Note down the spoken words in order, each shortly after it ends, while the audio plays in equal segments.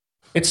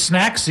It's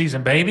snack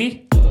season,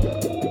 baby.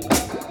 Niggas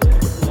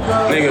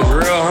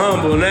real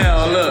humble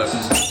now, look.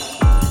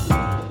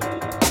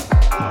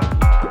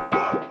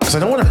 Because I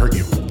don't want to hurt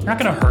you. You're not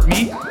gonna hurt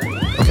me.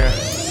 Okay.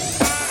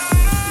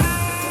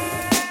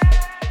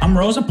 I'm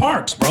Rosa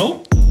Parks,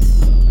 bro.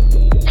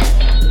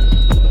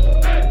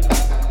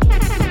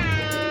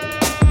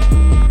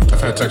 I've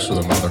had sex with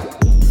a mother.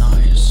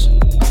 Nice.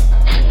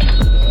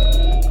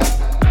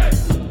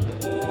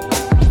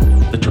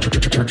 The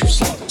Church of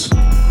Sluts.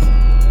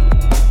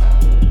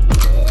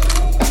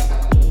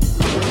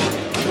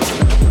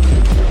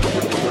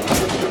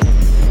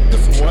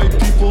 White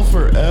people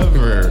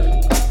forever.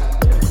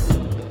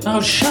 Oh,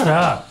 shut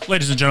up.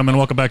 Ladies and gentlemen,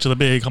 welcome back to the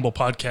Big Humble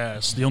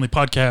Podcast, the only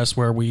podcast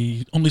where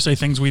we only say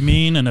things we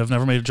mean and have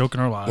never made a joke in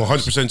our lives.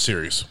 100%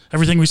 serious.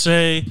 Everything we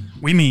say,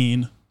 we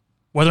mean.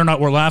 Whether or not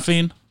we're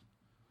laughing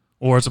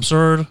or it's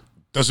absurd,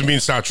 Doesn't mean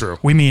it's not true.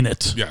 we mean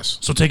it. Yes.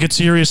 So take it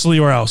seriously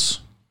or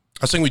else.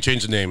 I was thinking we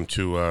changed the name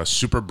to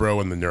Super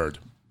Bro and the Nerd.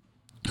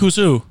 Who's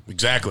who?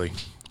 Exactly.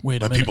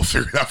 Wait a Let minute. people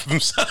figure it out for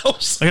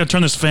themselves. I gotta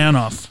turn this fan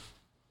off.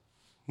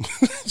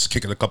 Just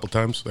kick it a couple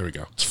times. There we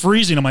go. It's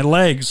freezing on my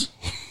legs.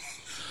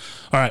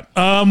 All right.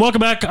 Welcome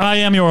back. I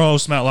am your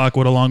host, Matt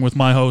Lockwood, along with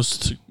my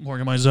host,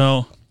 Morgan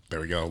Mizell. There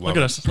we go. Look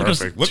at us.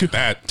 Perfect. Look at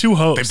that. Two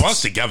hosts. They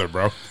bust together,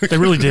 bro. They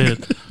really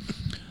did.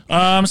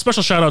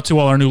 Special shout out to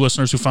all our new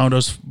listeners who found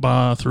us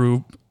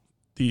through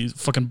the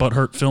fucking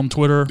Butthurt Film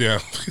Twitter. Yeah.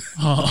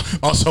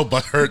 Also,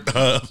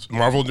 Butthurt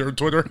Marvel Nerd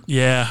Twitter.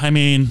 Yeah, I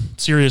mean,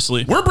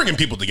 seriously. We're bringing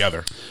people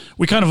together.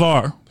 We kind of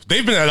are.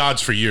 They've been at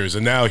odds for years,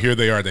 and now here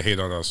they are to hate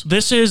on us.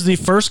 This is the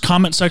first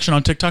comment section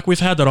on TikTok we've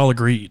had that all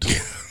agreed.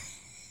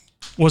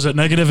 Was it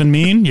negative and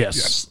mean?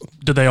 Yes.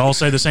 Did they all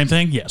say the same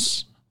thing?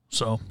 Yes.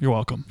 So, you're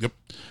welcome. Yep.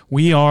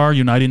 We are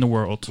uniting the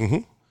world. Mm-hmm.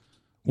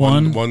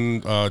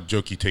 One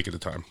jokey take at a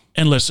time.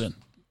 And listen,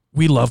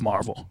 we love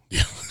Marvel.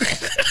 Yeah.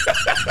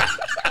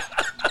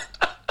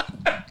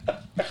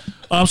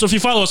 So if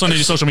you follow us on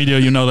any social media,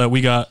 you know that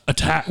we got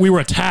attacked. We were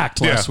attacked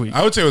last week.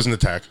 I would say it was an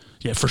attack.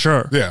 Yeah, for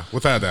sure. Yeah,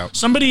 without a doubt.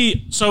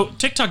 So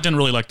TikTok didn't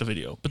really like the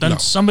video, but then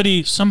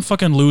some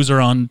fucking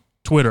loser on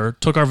Twitter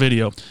took our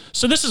video.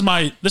 So this is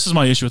my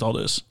issue with all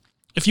this.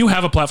 If you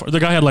have a platform, the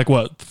guy had like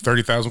what?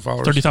 30,000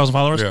 followers? 30,000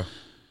 followers? Yeah.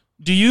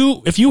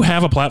 If you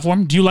have a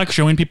platform, do you like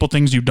showing people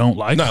things you don't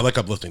like? No, I like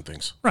uplifting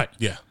things. Right.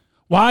 Yeah.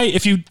 Why,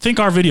 if you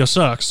think our video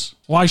sucks,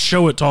 why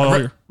show it to all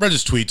your... Read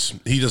his tweets.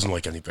 He doesn't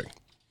like anything.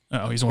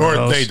 Oh, he's one of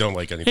those. Or they don't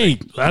like anything. Hey,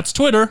 that's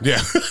Twitter. Yeah.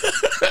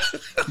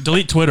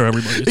 Delete Twitter,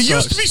 everybody. It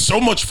used to be so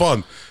much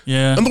fun.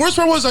 Yeah. And the worst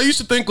part was I used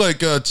to think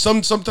like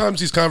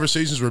sometimes these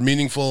conversations were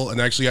meaningful and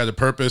actually had a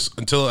purpose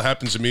until it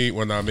happens to me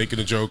when I'm making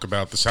a joke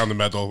about The Sound of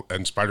Metal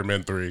and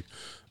Spider-Man 3.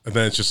 And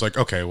then it's just like,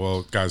 okay,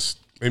 well, guys,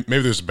 maybe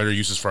there's better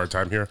uses for our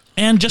time here.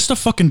 And just to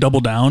fucking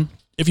double down,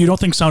 if you don't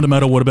think Sound of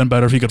Metal would have been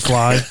better if he could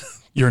fly,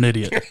 you're an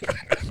idiot.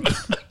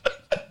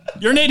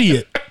 You're an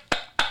idiot.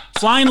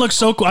 Flying looks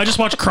so cool. I just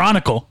watched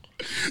Chronicle.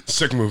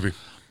 Sick movie.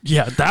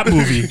 Yeah, that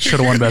movie should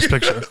have won Best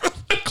Picture.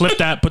 Clip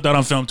that, put that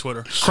on film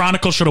Twitter.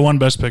 Chronicle should have won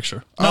Best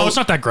Picture. No, it's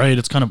not that great.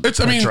 It's kind of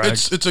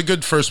it's a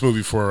good first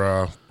movie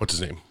for what's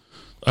his name?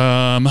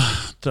 The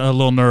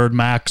little nerd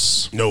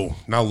Max. No,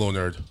 not a little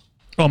nerd.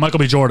 Oh, Michael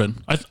B.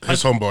 Jordan.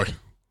 His homeboy.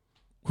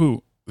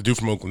 Who? The dude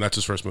from Oakland. That's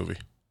his first movie.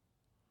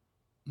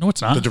 No,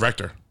 it's not. The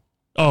director.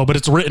 Oh, but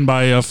it's written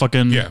by a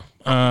fucking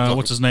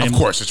what's his name? Of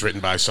course, it's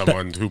written by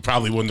someone who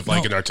probably wouldn't have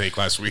liked our take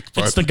last week.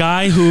 But It's the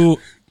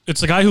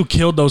guy who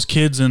killed those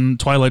kids in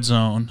Twilight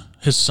Zone.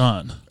 His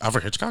son,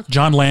 Alfred Hitchcock.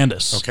 John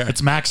Landis. Okay,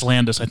 it's Max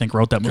Landis. I think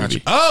wrote that movie.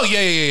 Gotcha. Oh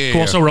yeah. Who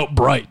also wrote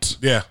Bright.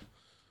 Yeah,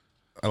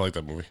 I like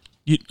that movie.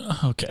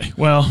 Okay,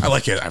 well, I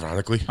like it.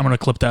 Ironically, I'm gonna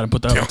clip that and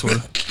put that on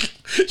Twitter.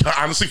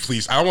 Honestly,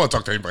 please, I don't want to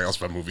talk to anybody else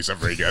about movies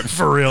ever again.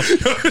 For real,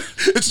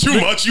 it's too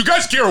much. You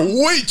guys care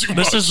way too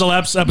much. This is the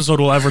last episode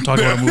we'll ever talk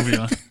about a movie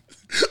on.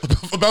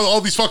 About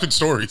all these fucking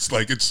stories.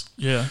 Like it's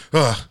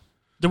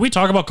Did we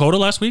talk about Coda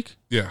last week?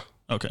 Yeah.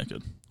 Okay,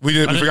 good.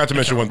 We forgot to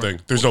mention one thing.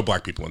 There's no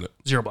black people in it.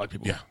 0 black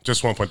people. Yeah,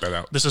 just want to point that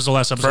out. This is the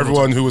last episode. For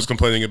everyone who was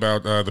complaining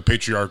about the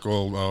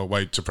patriarchal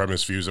white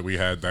supremacist views that we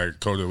had,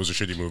 that Coda was a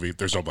shitty movie,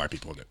 there's no black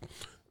people in it.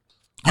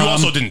 You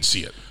also didn't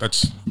see it.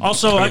 That's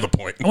also kind of the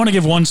point. I want to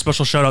give one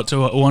special shout out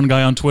to one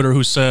guy on Twitter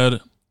who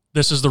said,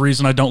 "This is the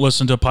reason I don't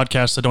listen to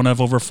podcasts that don't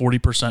have over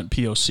 40%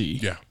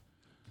 POC." Yeah.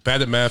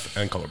 Bad at math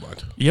and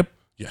colorblind. Yep.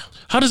 Yeah.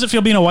 How does it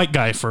feel being a white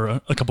guy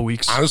for a couple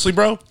weeks? Honestly,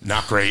 bro,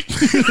 not great.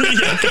 Yeah,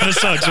 it kind of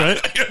sucks, right?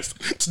 Yes,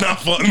 it's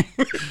not fun.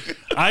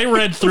 I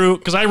read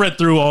through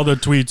all the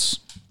tweets.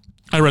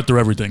 I read through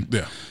everything.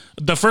 Yeah.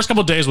 The first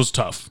couple of days was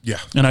tough. Yeah.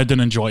 And I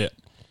didn't enjoy it.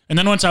 And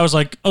then once I was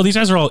like, oh, these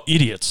guys are all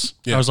idiots.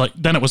 Yeah. I was like,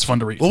 then it was fun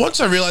to read. Well,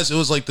 once I realized it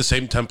was like the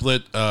same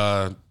template,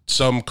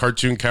 some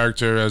cartoon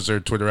character as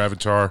their Twitter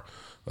avatar,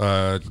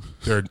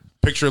 they're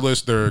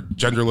pictureless, they're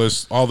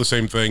genderless, all the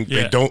same thing.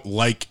 Yeah. They don't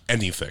like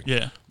anything.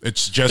 Yeah.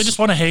 It's just... They just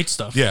want to hate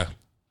stuff. Yeah.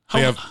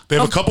 They have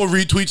a couple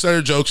retweets that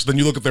are jokes, then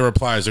you look at their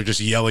replies, they're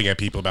just yelling at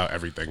people about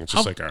everything. It's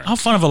just all right. How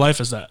fun of a life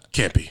is that?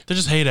 Can't be. They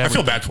just hate everything.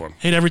 I feel bad for them.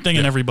 Hate everything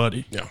and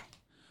everybody. Yeah.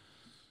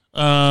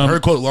 I heard a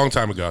quote a long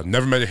time ago.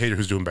 Never met a hater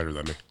who's doing better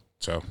than me.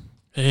 So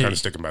Hey. Kind of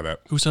sticking by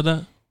that. Who said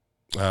that?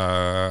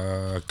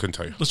 Couldn't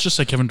tell you. Let's just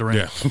say Kevin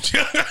Durant.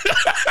 Yeah.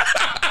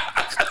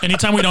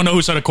 Anytime we don't know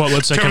who said a quote,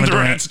 let's say Kevin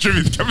Durant. It's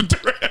tribute to Kevin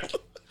Durant.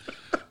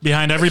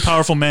 Behind every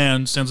powerful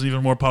man stands an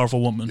even more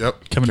powerful woman.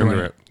 Yep. Kevin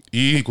Durant.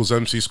 E equals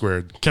MC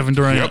squared. Kevin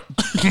Durant. Yep.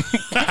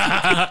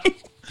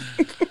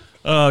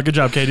 Good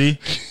job, KD.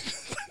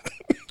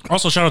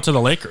 Also, shout out to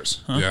the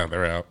Lakers. Huh? Yeah,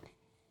 they're out.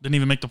 Didn't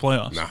even make the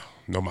playoffs. Nah,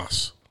 no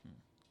mas.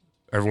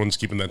 Everyone's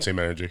keeping that same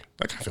energy.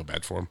 I kind of feel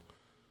bad for them.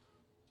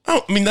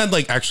 I mean, not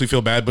like actually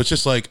feel bad, but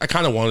just like I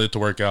kind of wanted it to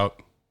work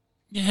out.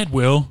 Yeah, it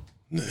will.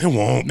 It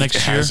won't. Next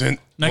it year. Hasn't.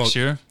 Next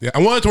year. Yeah, I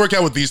wanted it to work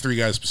out with these three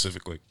guys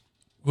specifically.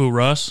 Who,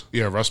 Russ?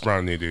 Yeah, Russ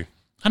Brown and AD.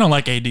 I don't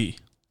like AD. He's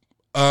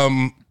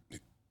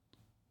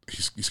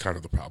kind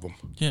of the problem.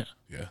 Yeah.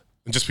 Yeah,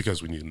 and just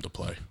because we need him to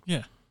play.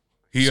 Yeah.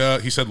 He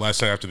said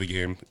last night after the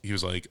game, he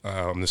was like,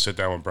 I'm gonna sit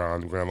down with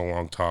Brown, we're gonna have a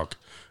long talk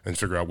and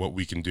figure out what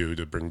we can do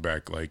to bring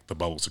back like the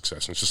bubble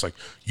success. And it's just like,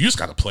 you just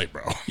gotta play,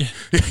 bro. Yeah.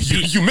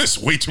 you miss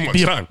way too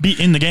much time. Be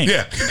in the game.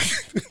 Yeah.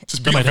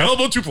 Just be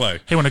available to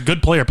play. Hey, when a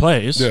good player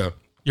plays,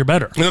 you're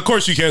better. And of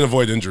course you can't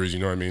avoid injuries, you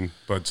know what I mean?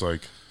 But it's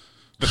like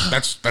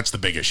that's the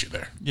big issue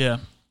there. Yeah.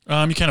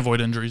 You can't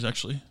avoid injuries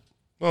actually.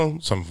 Well,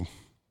 some of them.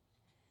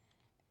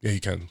 Yeah,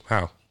 you can.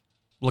 How?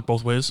 Look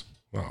both ways.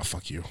 Oh,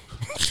 fuck you.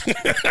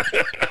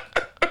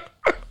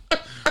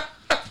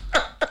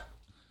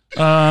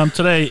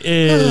 Today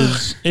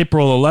is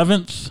April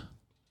 11th.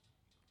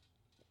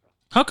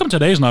 How come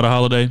today's not a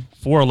holiday?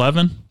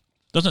 4/11?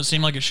 Doesn't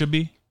seem like it should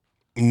be.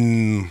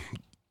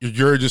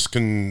 You're just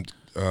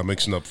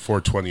mixing up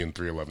 420 and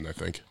 311, I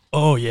think.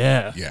 Oh,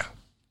 yeah. Yeah.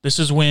 This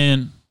is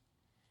when...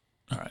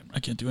 All right, I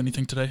can't do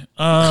anything today.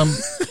 Oh,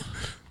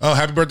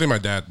 happy birthday, my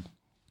dad.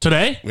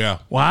 Today? Yeah.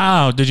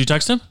 Wow. Did you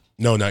text him?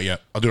 No, not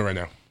yet. I'll do it right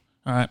now.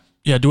 All right.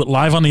 Yeah, do it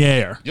live on the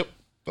air. Yep.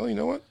 Well, you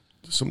know what?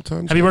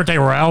 Sometimes. Happy birthday,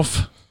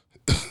 Ralph.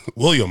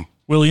 William.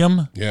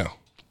 Yeah.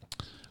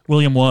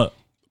 William what?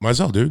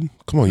 Mizell, dude.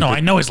 Come on. No, I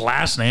know his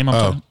last name.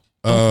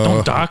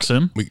 Don't dox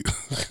him.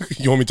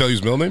 You want me to tell you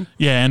his middle name?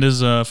 Yeah, and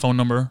his phone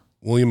number.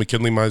 William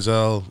McKinley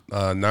Mizell,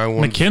 91.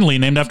 McKinley,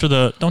 named after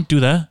the... Don't do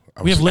that.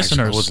 We have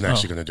listeners. I wasn't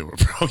actually going to do it,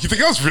 bro. You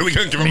think I was really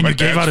going to give him my you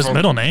gave out his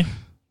middle name.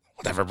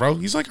 Whatever, bro.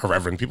 He's like a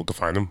reverend. People can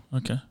find him.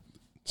 Okay.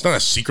 It's not a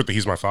secret that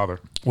he's my father.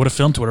 What if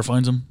Film Twitter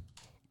finds him?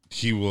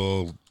 He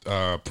will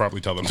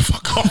probably tell them to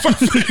fuck off, I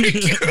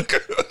think.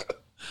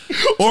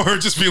 Or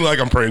just be like,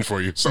 I'm praying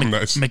for you. Something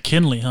nice.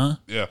 McKinley, huh?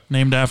 Yeah.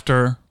 Named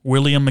after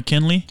William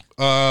McKinley?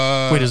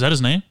 Wait, is that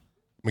his name?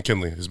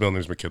 McKinley. His middle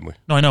name is McKinley.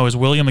 No, I know. Is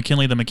William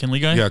McKinley the McKinley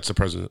guy? Yeah, it's the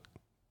president.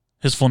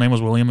 His full name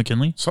was William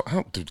McKinley? So,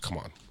 dude, come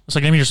on. It's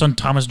like naming your son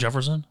Thomas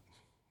Jefferson?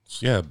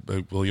 Yeah,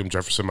 William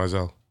Jefferson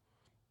Mizell.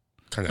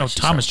 No,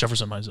 Thomas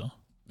Jefferson Mizell.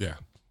 Yeah.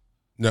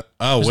 No.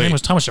 Oh, his name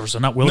was Thomas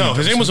Jefferson, not William. No, his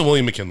Jefferson. name wasn't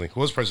William McKinley.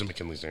 What was President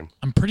McKinley's name?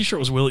 I'm pretty sure it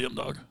was William,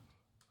 dog.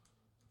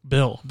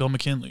 Bill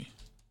McKinley.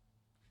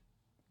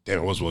 Damn,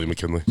 it was William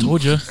McKinley.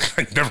 Told you.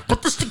 I never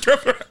put this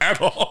together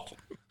at all.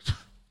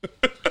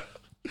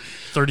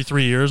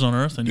 33 years on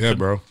Earth. And yeah,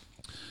 bro.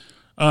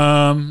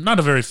 Not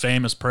a very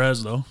famous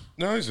prez, though.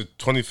 No, he's at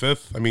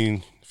 25th. I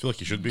mean, I feel like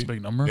he should be. It's a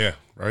big number. Yeah,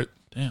 right?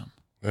 Damn.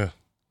 Yeah.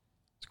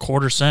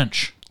 Quarter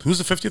century. Who's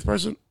the 50th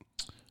president?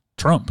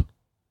 Trump.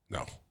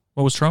 No.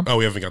 What was Trump? Oh,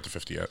 we haven't got to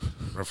 50 yet.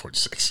 We're at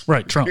 46.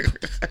 Right, Trump.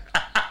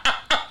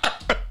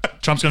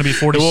 Trump's going to be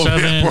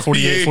 47,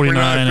 48,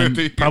 49,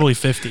 and probably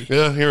 50.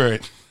 Yeah, you're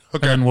right.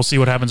 Okay. And we'll see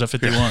what happens at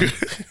 51.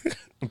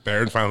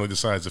 Barron finally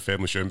decides the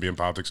family shouldn't be in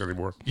politics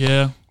anymore.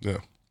 Yeah. Yeah.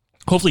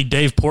 Hopefully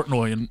Dave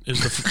Portnoy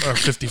is our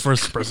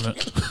 51st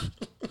president.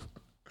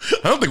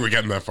 I don't think we're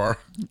getting that far.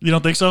 You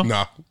don't think so?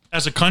 Nah.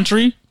 As a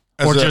country?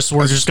 We're just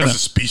gonna as a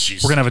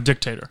species. We're gonna have a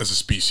dictator. As a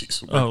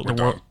species. We're done.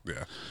 world.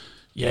 Yeah.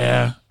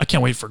 Yeah. I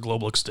can't wait for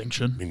global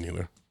extinction. Me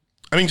neither.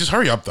 I mean, just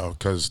hurry up though,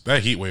 because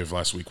that heat wave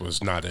last week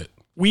was not it.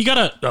 We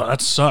gotta. Oh,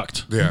 that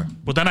sucked. Yeah.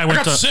 But then I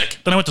went sick.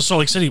 Then I went to Salt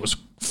Lake City. It was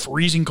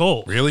freezing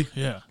cold. Really?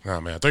 Yeah. Oh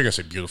man, I thought you were gonna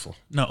say beautiful.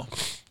 No.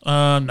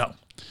 No.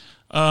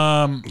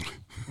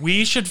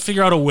 We should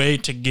figure out a way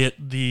to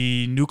get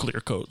the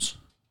nuclear codes.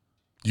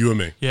 You and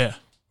me. Yeah.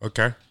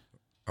 Okay.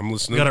 I'm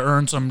listening. We gotta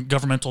earn some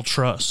governmental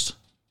trust.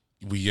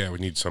 We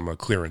need some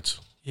clearance.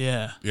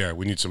 Yeah. Yeah,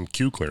 we need some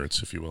Q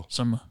clearance, if you will.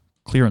 Some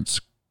clearance.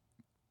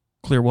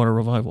 Clearwater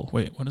Revival.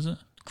 Wait, what is it?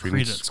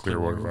 Credence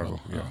Clearwater Revival.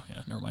 Yeah. Oh,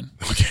 yeah, never mind.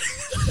 Okay.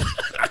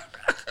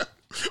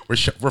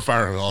 We're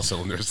firing on all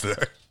cylinders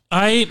today.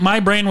 My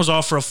brain was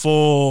off for a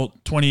full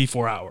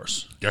 24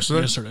 hours.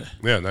 Yesterday?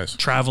 Yeah, nice.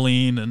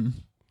 Traveling and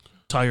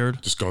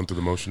tired. Just going through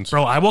the motions.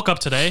 Bro, I woke up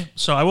today.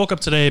 So I woke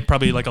up today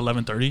probably like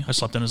 11:30. I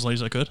slept in as late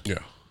as I could. Yeah.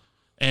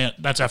 And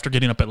that's after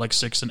getting up at like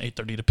 6 and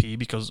 8:30 to pee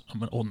because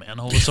I'm an old man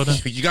all of a sudden.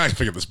 You guys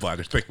figure this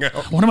bladder thing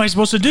out. What am I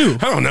supposed to do?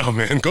 I don't know,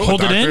 man. Go hold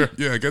to the it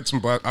doctor. in? Yeah, get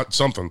some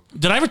something.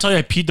 Did I ever tell you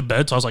I peed the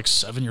bed till I was like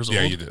 7 years old?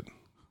 Yeah, you did.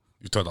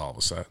 You told all of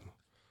us that.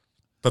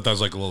 Thought that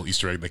was like a little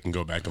Easter egg they can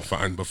go back and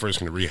find, but first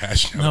going to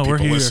rehash now No, that we're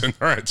people here. listen.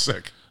 All right,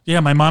 sick. Yeah,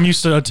 my mom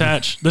used to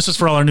attach. This is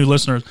for all our new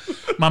listeners.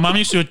 My mom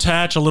used to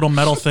attach a little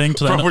metal thing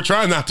to the. Bro, we're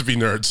trying not to be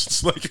nerds.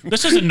 It's like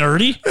This isn't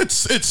nerdy.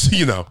 it's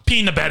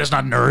Peeing the bed is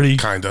not nerdy.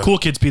 Kinda. Cool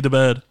kids pee the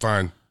bed.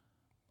 fine.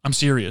 I'm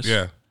serious.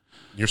 Yeah,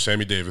 you're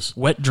Sammy Davis.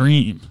 Wet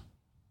dream.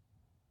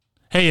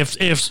 Hey,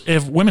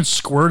 if women's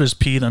squirt is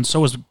pee, then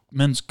so is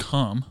men's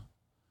cum.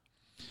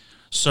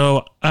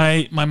 So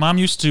my mom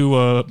used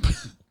to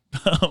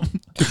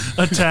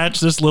attach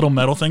this little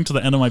metal thing to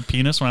the end of my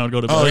penis when I would go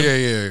to bed. Oh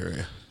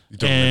yeah. You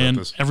told me And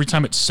about this. every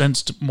time it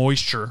sensed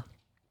moisture,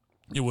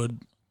 it would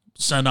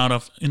send out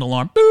an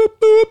alarm, boop,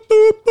 boop,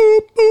 boop,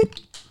 boop,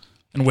 boop,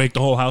 and wake the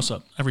whole house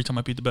up every time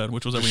I peed the bed,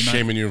 which was every night.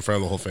 Shaming you in front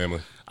of the whole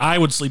family. I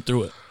would sleep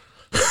through it.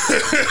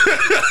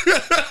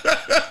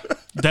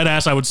 Dead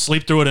ass, I would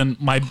sleep through it, and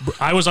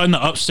I was on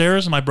the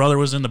upstairs, and my brother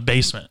was in the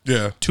basement.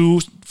 Yeah. 2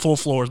 full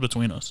floors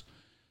between us.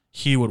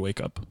 He would wake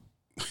up.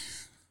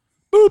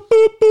 Boop,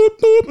 boop, boop,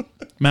 boop.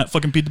 Matt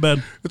fucking peed the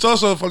bed. It's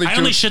also funny I too.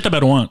 only shit the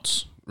bed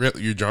once,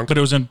 Really? You drunk? but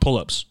it was in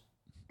pull-ups.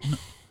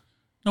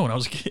 No, when I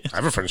was a kid. I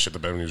have a friend who shit the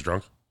bed when he was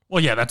drunk.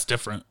 Well, yeah, that's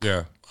different.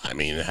 Yeah. I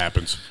mean, it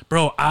happens.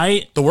 Bro,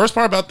 The worst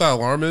part about that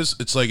alarm is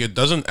it's like it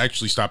doesn't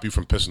actually stop you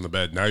from pissing the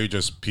bed. Now you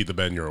just pee the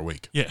bed and you're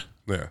awake. Yeah.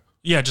 Yeah.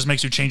 Yeah, it just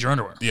makes you change your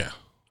underwear. Yeah.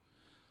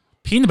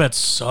 Peeing the bed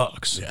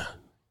sucks. Yeah.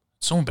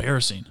 It's so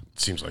embarrassing. It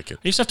seems like it.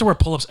 I used to have to wear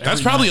pull-ups every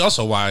That's probably night.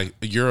 also why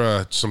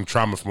you're some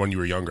trauma from when you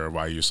were younger,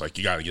 why you're just like,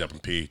 you got to get up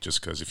and pee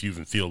just because if you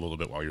even feel a little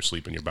bit while you're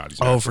sleeping, your body's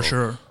natural. Oh, for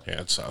sure.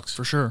 Yeah, it sucks.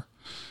 For sure.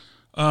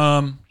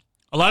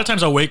 A lot of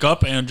times I'll wake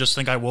up and just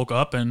think I woke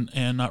up and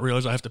not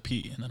realize I have to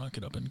pee, and then I'll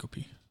get up and go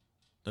pee.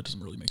 That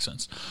doesn't really make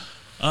sense.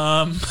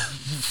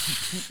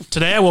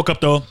 Today I woke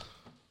up, though,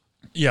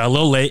 a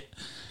little late,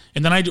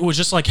 and then I was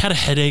just like, had a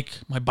headache.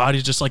 My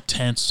body's just like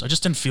tense. I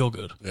just didn't feel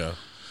good. Yeah.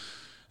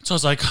 So I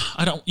was like,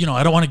 I don't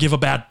want to give a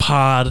bad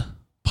pod.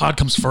 Pod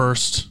comes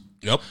first.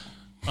 Yep.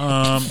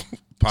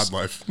 Pod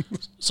life.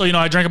 So,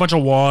 I drank a bunch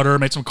of water,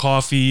 made some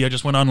coffee. I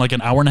just went on like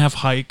an hour and a half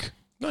hike.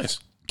 Nice.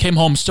 Came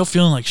home still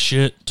feeling like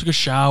shit. Took a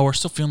shower,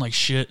 still feeling like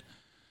shit.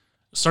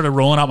 Started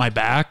rolling out my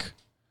back,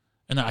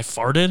 and then I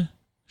farted,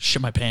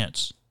 shit my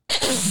pants.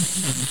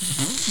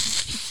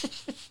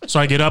 So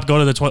I get up, go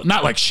to the toilet.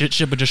 Not like shit,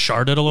 but just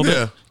sharted a little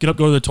Yeah. bit. Get up,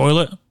 go to the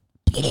toilet.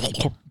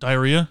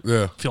 Diarrhea.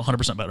 Yeah. Feel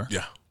 100% better.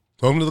 Yeah.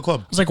 Welcome to the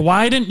club. I was like,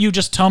 why didn't you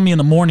just tell me in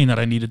the morning that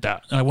I needed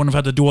that? And I wouldn't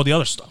have had to do all the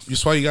other stuff.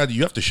 That's why you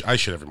have to. I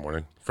shit every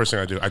morning. First thing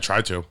I do. I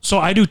try to. So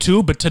I do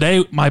too, but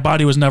today my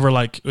body was never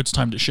like, it's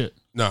time to shit.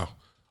 No.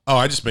 Oh,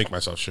 I just make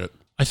myself shit.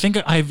 I think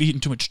I've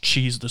eaten too much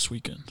cheese this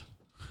weekend.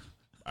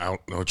 I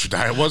don't know what your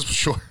diet was for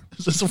sure.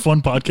 Is this a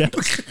fun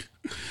podcast?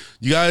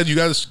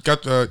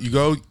 You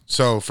go.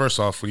 So first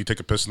off, when you take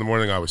a piss in the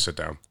morning, I always sit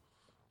down.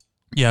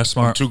 Yeah,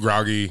 smart. Too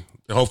groggy.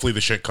 Hopefully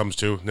the shit comes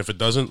too. And if it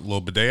doesn't, a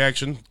little bidet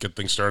action. Get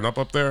things stirring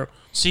up there.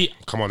 See,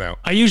 Come on out.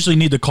 I usually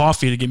need the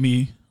coffee to get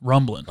me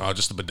rumbling. Oh,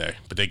 just the bidet.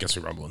 Bidet gets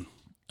me rumbling.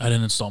 I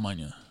didn't install mine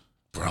yet.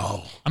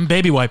 Bro. I'm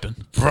baby wiping.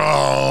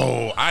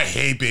 Bro. I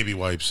hate baby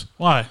wipes.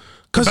 Why?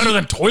 'Cause Better you-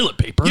 than toilet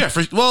paper. Yeah,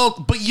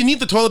 but you need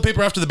the toilet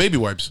paper after the baby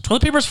wipes.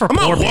 Toilet paper's for I'm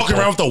poor not walking people.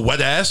 around with a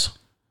wet ass.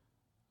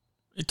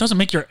 It doesn't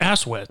make your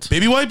ass wet.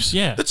 Baby wipes?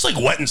 Yeah. It's like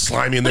wet and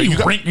slimy in there.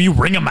 You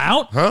wring them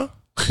out? Huh?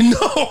 No.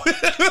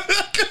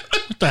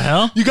 What the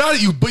hell? You got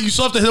it. But you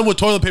still have to hit them with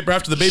toilet paper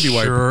after the baby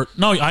wipe. Sure.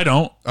 No, I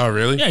don't. Oh,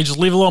 really? Yeah, you just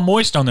leave a little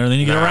moist down there, and then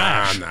you get a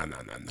rash. No.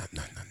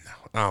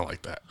 I don't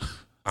like that.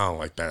 I don't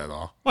like that at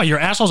all. Well, your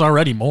asshole's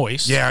already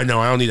moist. Yeah, I know.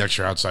 I don't need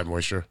extra outside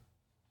moisture.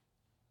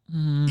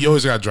 You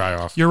always got to dry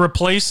off. You're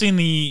replacing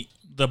the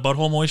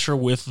butthole moisture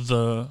with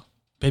the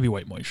baby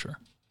wipe moisture.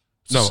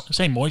 No.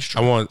 Same moisture.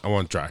 I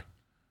want dry.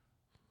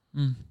 I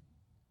want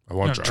You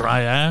know, dry.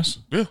 dry ass.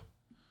 Yeah.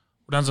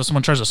 What happens if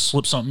someone tries to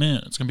slip something in?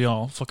 It's gonna be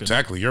all fucking.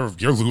 Exactly. You're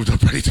lubed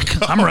up, ready to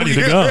go. I'm ready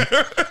to go.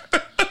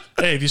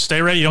 Hey, if you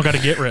stay ready, you don't got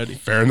to get ready.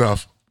 Fair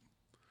enough.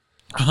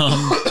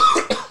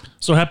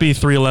 So happy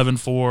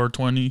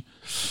 3/11/4/20.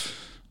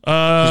 Whose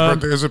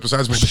birthday is it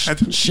besides my dad?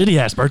 Shitty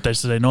ass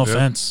birthdays today. No Yeah.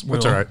 offense.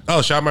 That's Will. all right.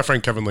 Oh, shout out my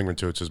friend Kevin Lingman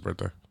too. It's his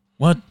birthday.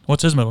 What?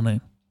 What's his middle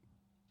name?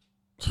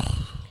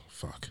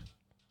 Fuck.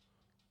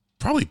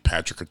 Probably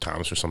Patrick or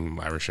Thomas or some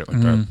Irish shit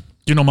like Do that.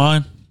 you know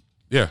mine?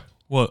 Yeah.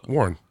 What?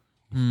 Warren.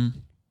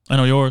 I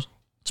know yours.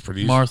 It's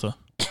pretty easy. Martha.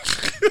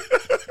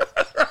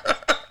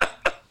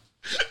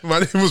 My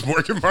name was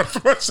Morgan Martha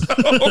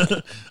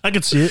Mizell. I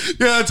can see it.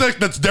 Yeah,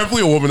 that's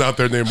definitely a woman out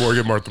there named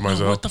Morgan Martha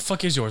Mizell. What the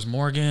fuck is yours?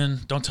 Morgan.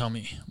 Don't tell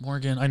me.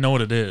 Morgan. I know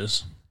what it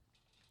is.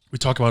 We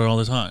talk about it all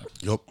the time.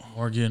 Yep.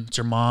 Morgan. It's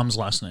your mom's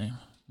last name.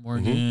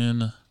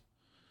 Morgan.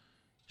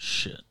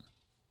 Shit.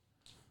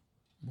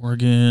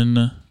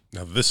 Morgan.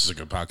 Now this is a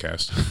good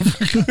podcast.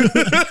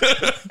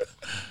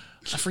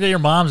 I forget your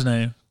mom's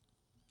name.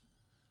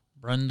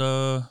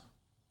 Brenda.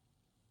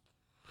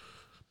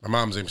 My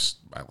mom's name's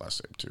my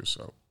last name too,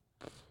 so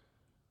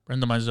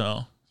Brenda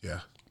Mizell.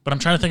 yeah. But I'm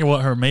trying to think of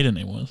what her maiden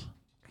name was.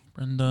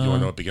 Brenda. You want to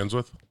know what it begins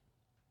with?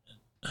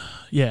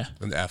 Yeah.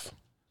 An F.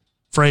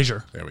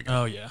 Fraser. There we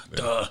go. Oh, yeah.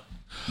 Duh.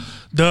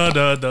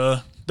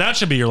 That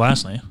should be your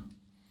last name.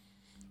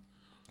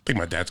 think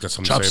my dad's got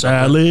something Chop to say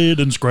about salad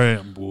and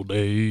scrambled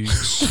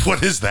eggs. that.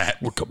 What is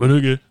that? We're coming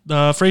again.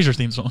 The Frasier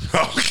theme song.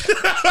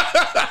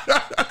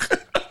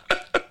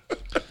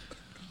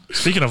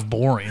 Speaking of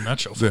boring,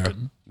 that show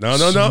fucking...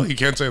 No. You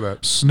can't say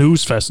that.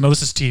 Snooze fest. No,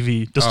 this is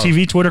TV. Does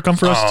TV Twitter come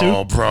for us too?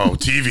 Oh, bro.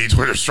 TV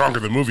Twitter's stronger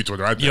than movie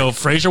Twitter, I think. Yo,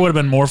 Frasier would have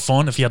been more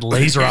fun if he had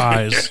laser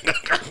eyes.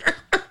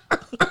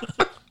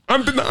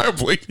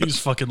 Undeniably. These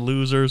fucking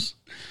losers.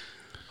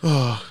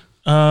 Whose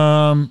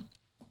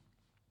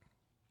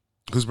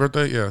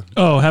birthday? Yeah.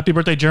 Oh, happy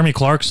birthday, Jeremy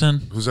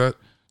Clarkson. Who's that?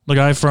 The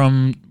guy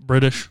from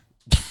British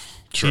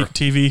Sure.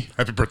 TV.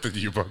 Happy birthday to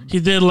you, bud. He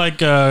did like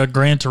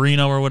Gran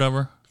Torino or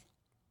whatever.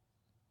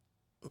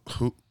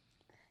 Who?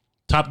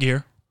 Top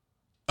Gear.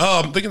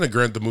 Oh, I'm thinking of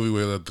Grant, the movie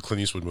with the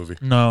Clint Eastwood movie.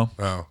 No.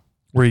 Oh.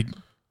 Where he...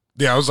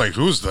 Yeah, I was like,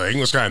 who's the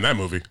English guy in that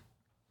movie?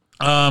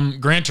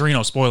 Gran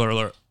Torino, spoiler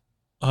alert.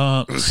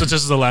 Since this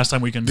is the last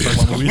time we can talk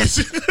about movies.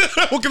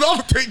 Look at all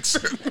the takes.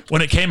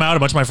 When it came out, a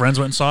bunch of my friends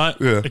went and saw it,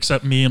 Yeah.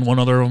 except me and one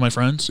other of my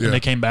friends. Yeah. And they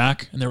came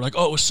back and they were like,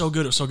 oh, it was so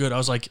good. It was so good. I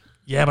was like,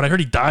 yeah, but I heard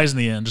he dies in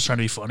the end, just trying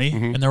to be funny.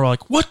 Mm-hmm. And they were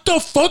like, what the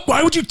fuck?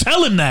 Why would you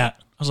tell him that?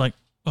 I was like,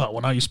 oh,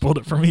 well, now you spoiled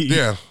it for me.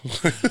 Yeah.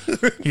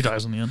 He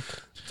dies in the end.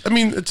 I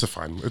mean, it's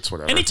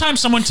whatever. Anytime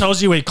someone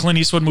tells you a Clint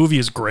Eastwood movie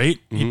is great,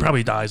 he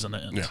probably dies in the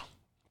end. Yeah.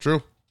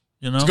 True.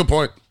 You know? That's a good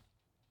point.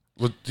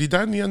 Well, he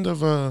died in the end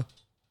of, what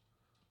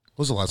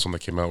was the last one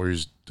that came out where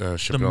he's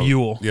shipping The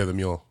Mule. Yeah, The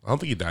Mule. I don't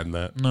think he died in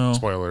that. No.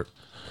 Spoiler alert.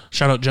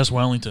 Shout out Jess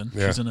Wellington.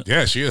 Yeah. She's in it.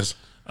 Yeah, she is.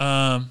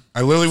 I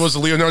literally was the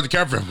Leonardo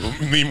DiCaprio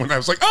meme when I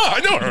was like, oh,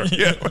 I know her.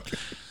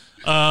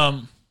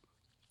 Yeah.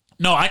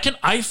 No,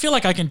 I feel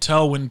like I can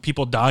tell when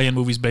people die in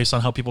movies based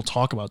on how people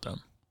talk about them.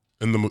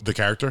 And the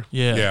character?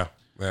 Yeah.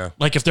 Yeah.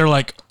 Like if they're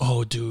like,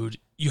 "Oh, dude,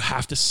 you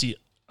have to see it."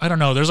 I don't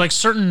know. There's like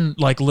certain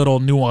like little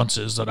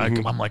nuances that I'm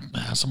like,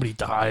 somebody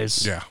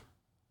dies. Yeah.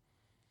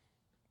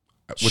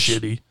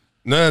 Shitty.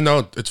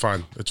 No, it's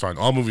fine. It's fine.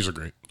 All movies are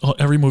great.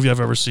 Every movie I've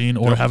ever seen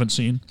or haven't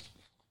seen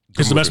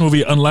is the best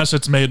movie unless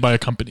it's made by a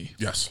company.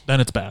 Yes. Then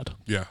it's bad.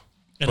 Yeah.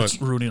 And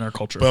it's ruining our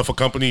culture. But if a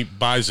company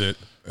buys it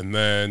and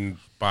then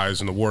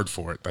buys an award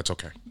for it, that's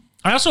okay.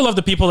 I also love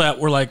the people that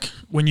were like,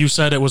 when you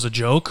said it was a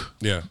joke,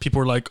 Yeah. people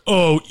were like,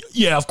 oh,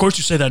 yeah, of course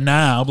you say that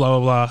now, blah,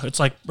 blah, blah. It's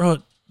like, bro,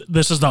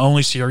 this is the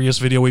only serious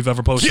video we've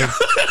ever posted.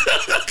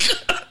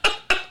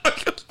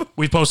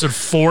 We posted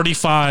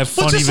 45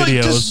 funny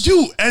videos. Just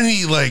do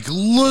any like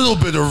little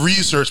bit of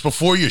research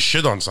before you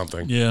shit on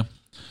something. Yeah.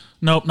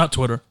 Nope, not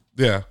Twitter.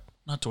 Yeah.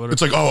 Not Twitter.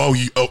 It's like,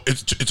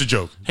 it's a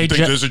joke. Hey, you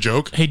think there's a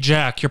joke? Hey,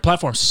 Jack, your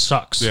platform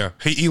sucks. Yeah.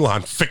 Hey,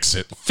 Elon, fix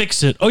it.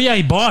 Fix it. Oh, yeah,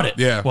 he bought it.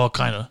 Yeah. Well,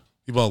 kind of.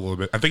 He bought a little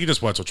bit. I think he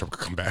just wants so Trump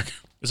could come back.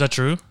 Is that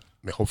true? I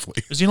mean,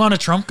 hopefully. Is Elon a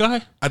Trump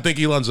guy? I think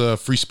Elon's a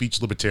free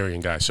speech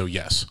libertarian guy, so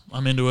yes.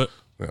 I'm into it.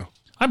 Yeah.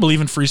 I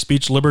believe in free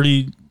speech,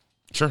 liberty,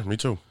 Sure, me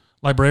too.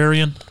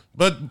 librarian.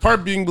 But part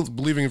of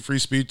believing in free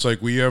speech,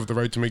 like we have the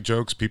right to make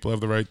jokes. People have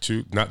the right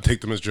to not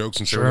take them as jokes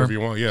and say whatever you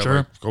want. Yeah, Sure.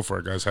 like, go for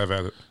it, guys. Have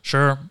at it.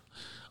 Sure.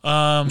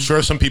 I'm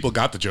sure some people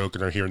got the joke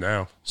and are here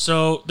now.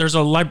 So there's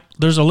a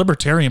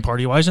libertarian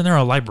party. Why isn't there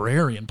a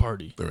librarian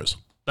party? There is.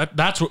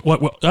 That's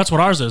what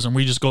ours is, and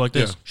we just go like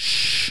this. Yeah.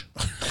 Shh.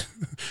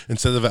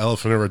 Instead of an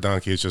elephant or a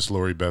donkey, it's just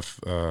Lori Beth.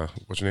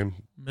 What's your name?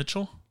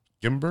 Mitchell.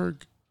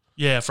 Gimberg.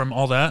 Yeah, from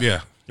all that.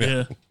 Yeah.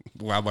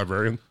 Wild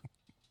librarian.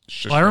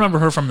 Well, I remember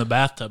her from the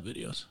bathtub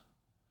videos.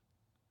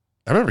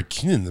 I remember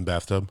Keenan in the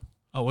bathtub.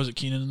 Oh, was it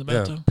Keenan in the Yeah.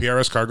 bathtub?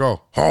 PRS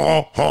Cargo.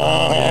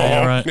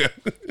 Yeah, right. Yeah.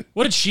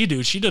 What did she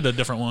do? She did a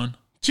different one.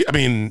 I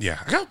mean, yeah.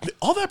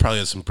 All that probably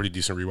has some pretty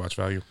decent rewatch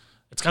value.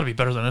 It's got to be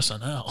better than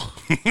SNL.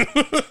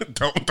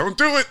 Don't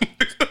do it.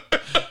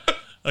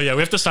 Oh yeah, we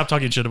have to stop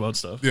talking shit about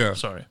stuff. Yeah.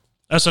 Sorry.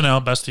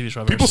 SNL, best TV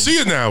show I've ever People seen.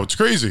 see it now. It's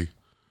crazy.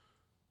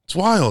 It's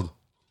wild.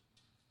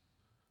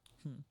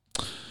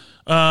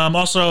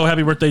 Also,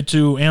 happy birthday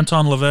to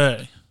Anton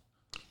LaVey.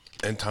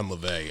 Anton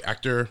LaVey,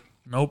 actor,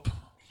 Nope.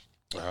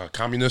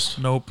 communist,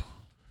 Nope.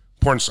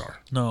 porn star,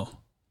 No.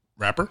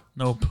 rapper,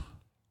 Nope.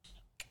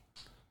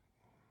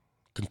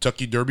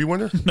 Kentucky Derby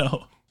winner.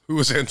 No. Who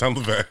was Anton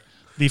LaVey?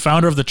 The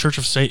founder of the Church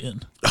of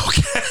Satan.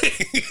 Okay.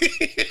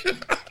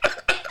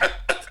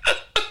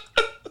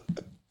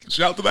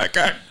 Shout out to that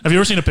guy. Have you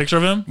ever seen a picture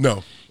of him?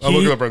 No. I'll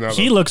look it up right now.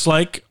 He looks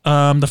like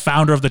the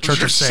founder of the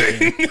Church of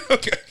Satan.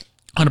 Okay.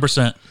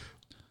 100%.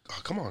 Oh,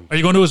 come on. Are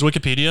you going to his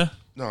Wikipedia?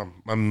 No,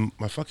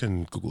 my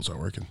fucking Google's not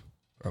working.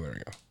 Oh, there we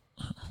go.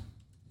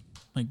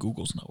 My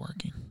Google's not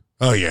working.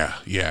 Oh, yeah.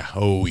 Yeah.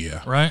 Oh,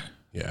 yeah. Right?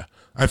 Yeah.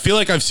 I feel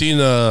like I've seen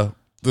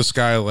this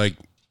guy, like,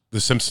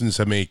 The Simpsons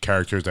have made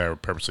characters that are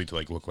purposely to,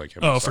 like, look like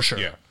him. Oh, and for stuff.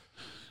 sure.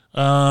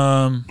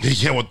 Yeah.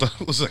 Yeah, what the...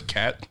 Was it a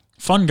cat?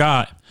 Fun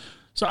guy.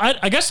 So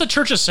I guess the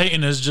Church of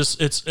Satan is just,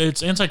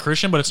 it's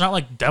anti-Christian, but it's not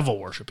like devil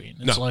worshiping.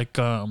 It's like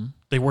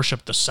they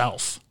worship the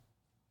South.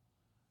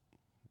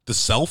 The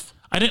Self?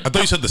 I thought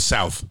you said the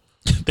South.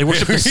 They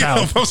worship the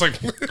South. I was like...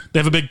 They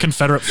have a big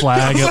Confederate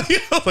flag. I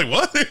was like,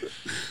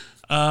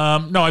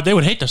 what? No, they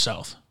would hate the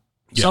South.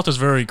 Yeah. South is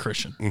very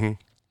Christian.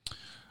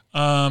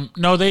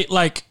 No, they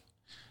like.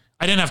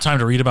 I didn't have time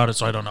to read about it,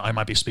 so I don't know. I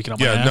might be speaking up.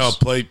 Yeah, my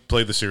ass. no.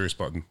 Play the serious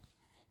button.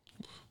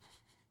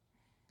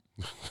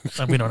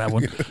 We don't have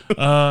one.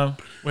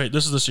 Wait,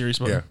 this is the serious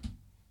button.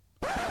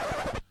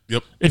 Yeah.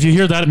 Yep. If you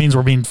hear that, it means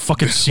we're being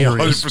fucking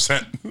serious.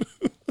 100%.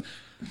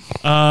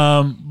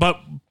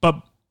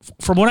 But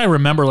from what I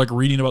remember, like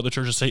reading about the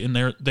Church of Satan,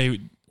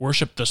 they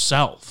worship the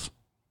self.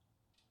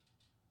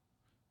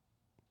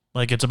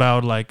 Like it's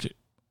about like,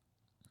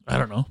 I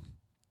don't know.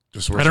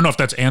 I don't know if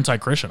that's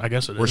anti-Christian. I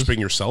guess it is. Worshipping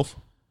yourself?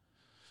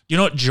 You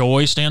know what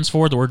joy stands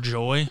for? The word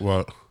joy?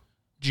 What?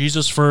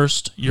 Jesus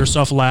first,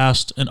 yourself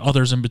last, and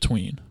others in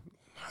between.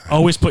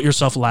 Always put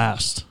yourself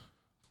last.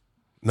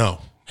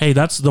 No. Hey,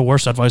 that's the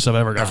worst advice I've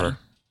ever gotten.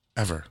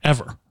 Ever.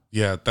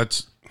 Yeah,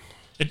 that's...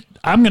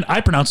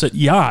 I pronounce it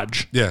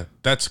yaj. Yeah,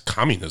 that's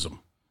communism.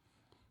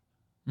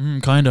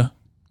 Kinda.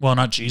 Well,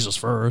 not Jesus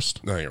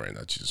first. No, you're right.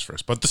 Not Jesus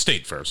first, but the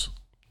state first.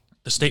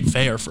 The state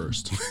fair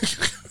first.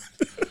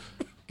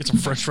 Get some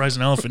French fries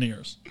and elephant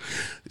ears.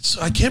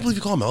 I can't believe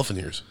you call them elephant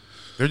ears.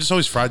 They're just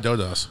always fried dough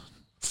to us.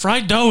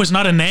 Fried dough is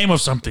not a name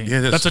of something. Yeah,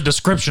 that's a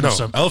description of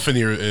something. Elephant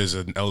ear is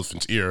an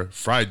elephant's ear.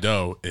 Fried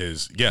dough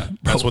is,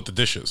 that's what the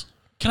dish is.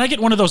 Can I get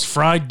one of those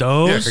fried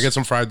doughs? Yeah, can I get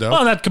some fried dough?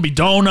 Oh, that could be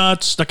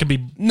donuts. That could be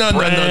bread. No.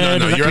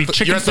 That could be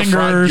chicken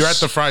fingers. You're at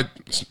the fried...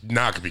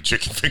 Nah, it could be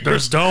chicken fingers.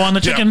 There's dough on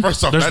the chicken. Yeah,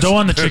 first off, there's dough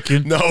on the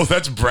chicken. No,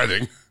 that's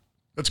breading.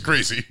 That's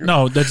crazy.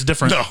 No, that's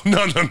different. No.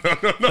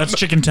 That's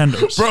chicken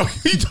tenders. Bro,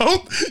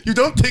 you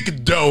don't take a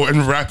dough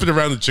and wrap it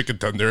around the chicken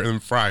tender and then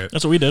fry it.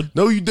 That's what we did.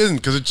 No, you didn't,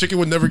 because the chicken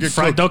would never get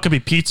fried cooked. dough could be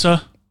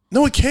pizza.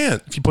 No, it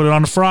can't. If you put it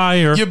on a fry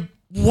or...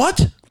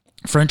 What?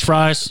 French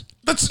fries.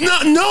 That's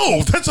not...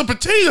 No, that's a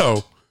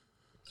potato.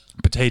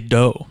 Potato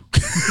dough.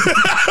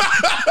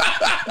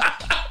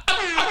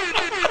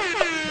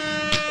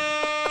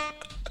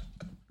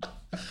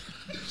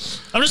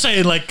 I'm just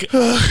saying, like,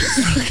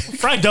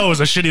 fried dough is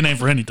a shitty name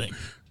for anything.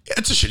 Yeah,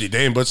 it's a shitty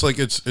name, but it's like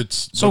it's.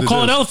 So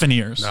call it elephant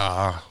ears.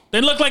 Nah, they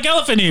look like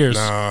elephant ears.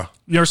 Nah,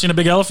 you ever seen a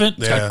big elephant?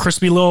 It's got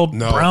crispy little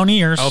brown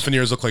ears. Elephant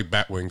ears look like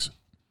bat wings.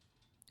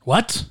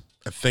 What?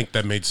 I think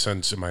that made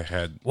sense in my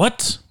head.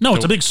 What? No,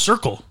 it's a big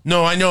circle.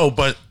 No, I know,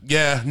 but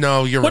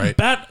you're right.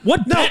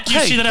 What bat do you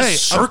see that has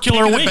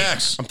circular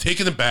wings? I'm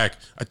taking it back.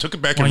 I took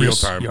it back in real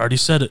time. You already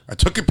said it. I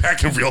took it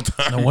back in real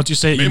time. No, once you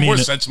say it, made you mean more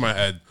it. sense in my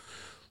head.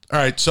 All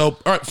right,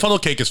 funnel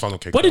cake is funnel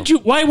cake.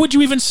 Why would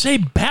you even say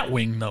bat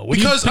wing though?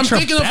 Because I'm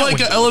thinking of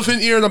like an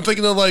elephant ear, and I'm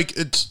thinking of like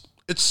it's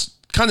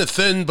kind of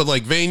thin but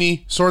like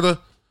veiny, sorta, and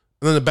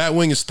then the bat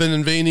wing is thin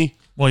and veiny.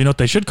 Well, you know what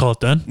they should call it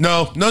then?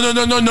 No.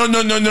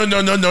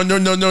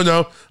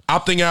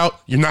 Opting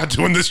out. You're not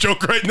doing this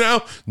joke right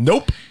now.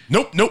 Nope.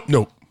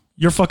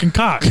 You're fucking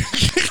cock.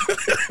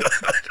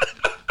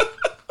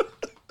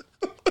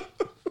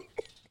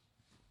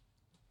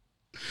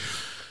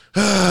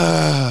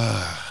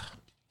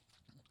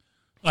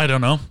 I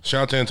don't know.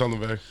 Shout out to Anton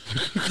LaVey.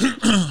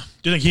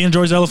 Do you think he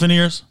enjoys elephant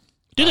ears?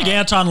 Do you think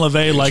Anton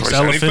LaVey likes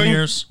elephant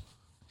ears?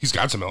 He's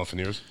got some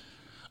elephant ears.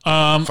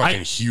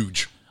 Fucking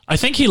huge. I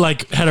think he I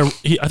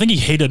think he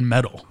hated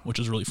metal, which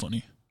is really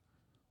funny.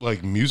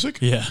 Like music?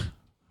 Yeah.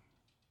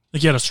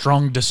 Like he had a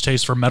strong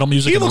distaste for metal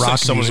music and rock music. He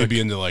looks like someone who'd be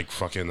into like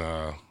fucking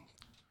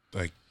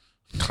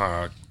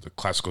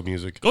classical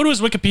music. Go to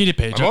his Wikipedia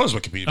page. I'm on his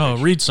Wikipedia page. Oh,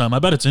 read some. I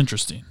bet it's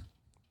interesting.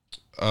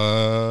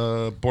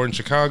 Born in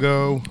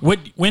Chicago.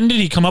 When did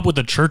he come up with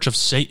the Church of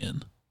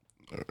Satan?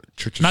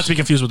 Not to be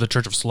confused with the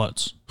Church of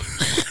Sluts.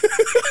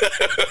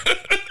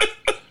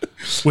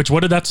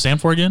 What did that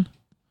stand for again?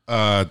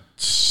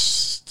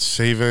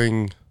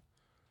 Saving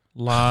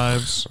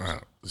lives.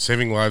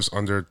 Saving lives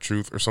under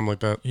truth or something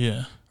like that.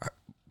 Yeah.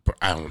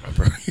 I don't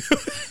remember.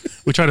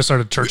 We tried to start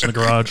a church in the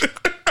garage.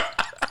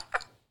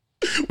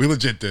 We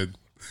legit did.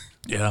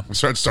 Yeah. We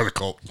started to start a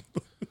cult.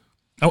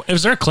 Oh,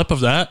 is there a clip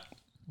of that?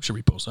 We should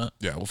repost that.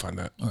 Yeah, we'll find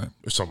that. All right.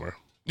 It's somewhere.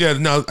 Yeah,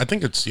 no, I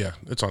think it's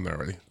on there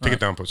already. Take it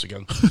down, post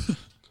again.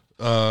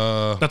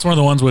 That's one of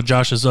the ones with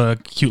Josh's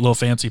cute little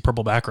fancy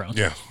purple background.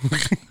 Yeah.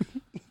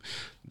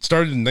 It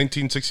started in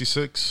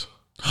 1966.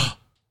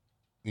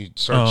 He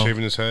started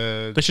shaving his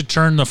head. They should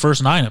turn the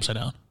first 9 upside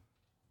down.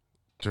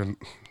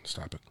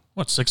 Stop it.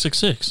 What,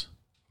 666?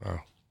 Oh,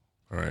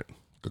 all right.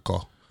 Good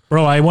call.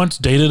 Bro, I once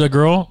dated a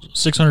girl,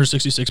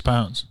 666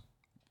 pounds.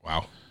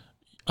 Wow.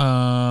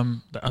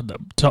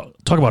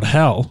 Talk about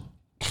hell.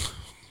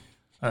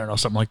 I don't know,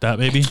 something like that,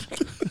 maybe.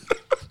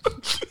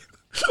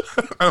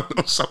 I don't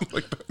know, something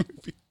like that,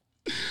 maybe.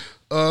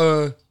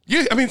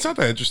 Yeah, I mean, it's not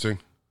that interesting.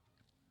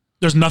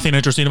 There's nothing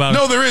interesting about it.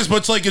 No, there is,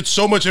 but it's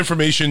so much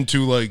information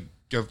to like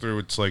get through.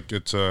 It's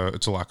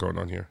a lot going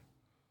on here.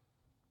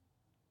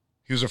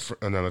 He was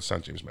no, that's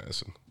not James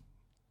Madison.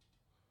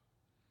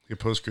 He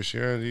opposed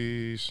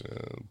Christianity.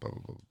 Blah,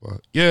 blah, blah, blah.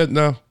 Yeah,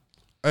 no.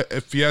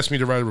 If you asked me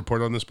to write a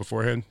report on this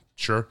beforehand,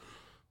 sure.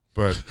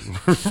 But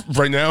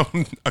right now,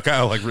 I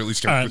kind of really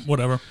skeptical. All right,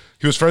 whatever.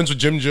 He was friends with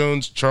Jim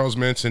Jones, Charles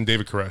Manson,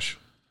 David Koresh.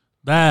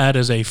 That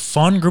is a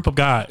fun group of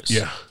guys.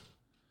 Yeah.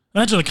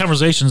 Imagine the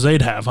conversations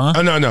they'd have, huh?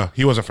 Oh, no.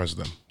 He wasn't friends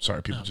with them.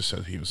 Sorry, people just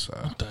said he was.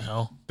 What the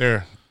hell?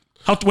 There.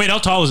 How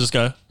tall is this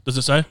guy? Does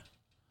it say?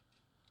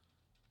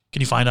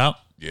 Can you find out?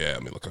 Yeah,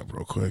 let me look up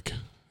real quick.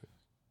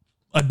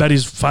 I bet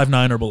he's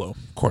 5'9" or below.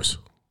 Of course.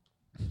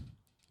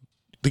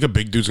 Think a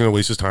big dude's gonna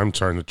waste his time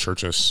trying to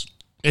church us?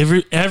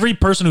 Every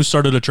person who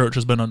started a church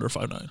has been under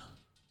 5'9".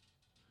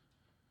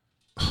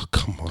 Oh,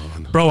 come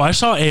on, bro. I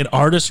saw an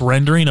artist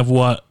rendering of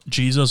what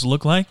Jesus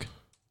looked like.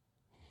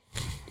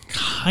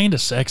 Kind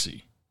of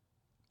sexy.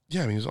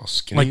 Yeah, I mean he's all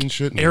skinny Like and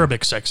shit.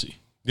 Arabic sexy.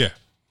 Yeah,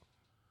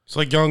 it's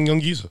like young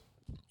Giza.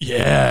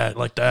 Yeah,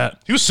 like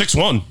that. He was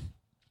 6'1".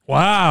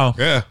 Wow.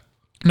 Yeah,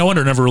 No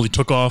wonder it never really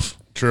took off.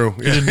 true.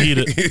 He didn't need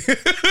it.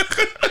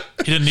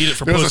 He didn't need it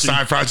for It was a pussy.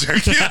 side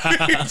project.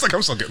 It's like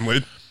I'm still getting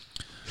laid.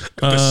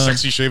 This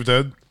sexy shaved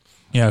head.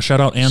 Yeah,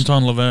 shout out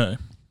Anton LaVey.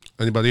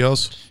 Anybody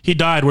else? He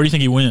died. Where do you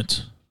think he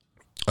went?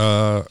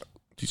 I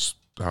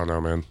don't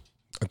know, man.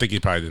 I think he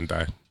probably didn't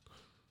die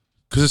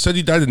because it said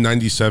he died in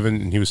 97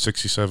 and he was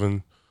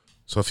 67.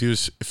 So if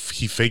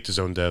he faked his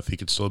own death, he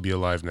could still be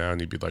alive now and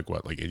he'd be like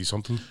what, like 80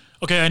 something?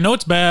 Okay, I know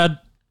it's bad.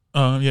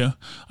 Yeah,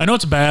 I know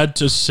it's bad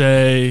to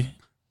say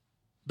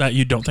that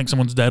you don't think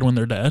someone's dead when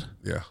they're dead.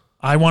 Yeah.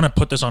 I want to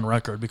put this on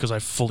record because I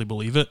fully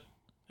believe it,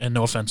 and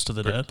no offense to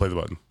the dead. Play the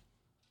button.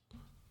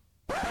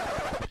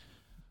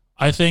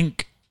 I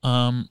think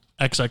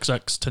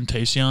XXX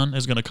Tentacion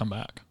is going to come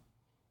back.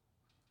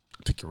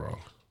 I think you're wrong.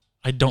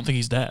 I don't think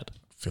he's dead.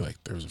 I feel like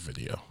there was a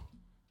video.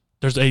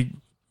 There's a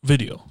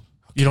video. Okay.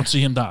 You don't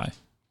see him die.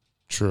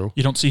 True.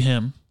 You don't see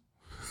him.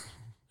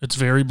 It's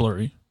very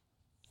blurry.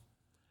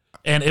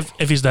 And if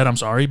he's dead, I'm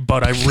sorry,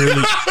 but I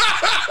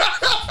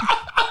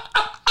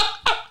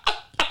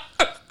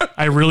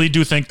really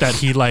do think that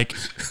he like.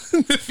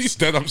 If he's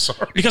dead, I'm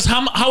sorry. Because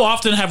how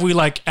often have we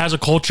like as a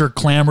culture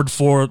clamored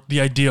for the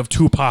idea of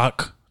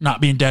Tupac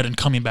not being dead and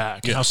coming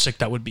back and how sick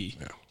that would be?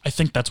 Yeah. I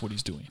think that's what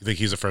he's doing. You think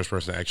he's the first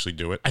person to actually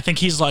do it? I think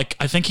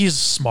he's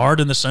smart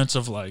in the sense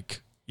of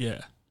like,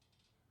 yeah.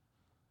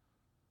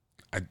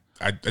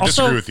 I Also,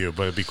 disagree with you,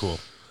 but it'd be cool.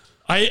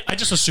 I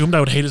just assumed I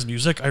would hate his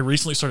music. I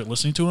recently started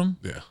listening to him.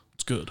 Yeah.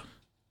 It's good.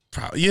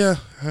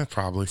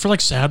 Probably. For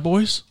like sad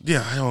boys?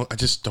 Yeah, I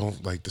just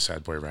don't like the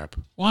sad boy rap.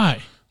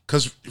 Why?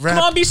 Because rap.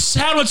 Come on, be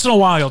sad once in a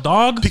while,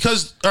 dog.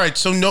 Because, all right,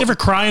 so You ever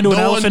cry into an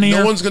elephant here?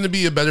 No one's going to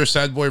be a better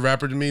sad boy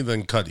rapper to me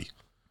than Cudi.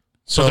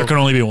 So there can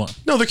only be one.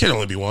 No, there can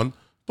only be one.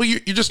 But you're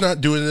just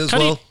not doing it as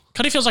well.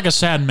 Cudi feels like a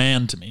sad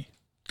man to me.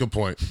 Good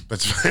point.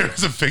 That's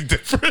a big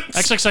difference.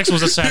 XXX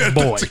was a sad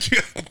boy. That's a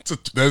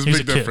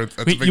big difference.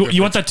 That's a big difference.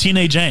 You want that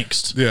teenage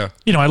angst. Yeah.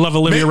 You know, I love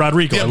Olivia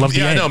Rodrigo. I love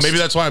the angst. I know. Maybe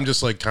that's why I'm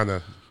just like kind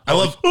of...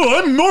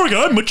 I'm Morgan.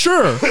 I'm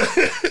mature.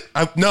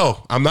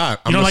 No, I'm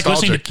not. I'm you don't nostalgic. like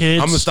listening to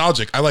kids? I'm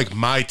nostalgic. I like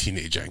my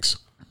teenage angst.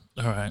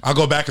 All right. I'll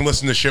go back and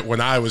listen to shit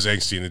when I was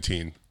angsty and a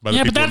teen.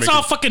 Yeah, but that's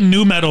all fucking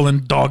new metal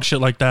and dog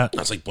shit like that.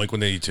 That's like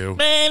Blink-182.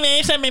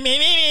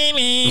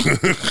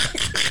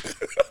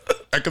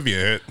 That could be a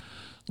hit.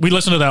 We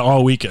listened to that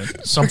all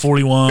weekend. Sum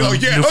 41,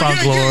 Newfound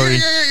Glory.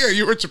 Yeah.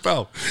 You were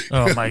Chappelle.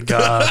 Oh, my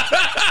God.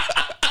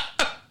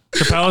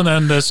 Chappelle and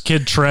then this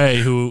kid,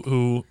 Trey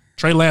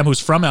Lamb, who's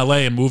from LA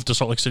and moved to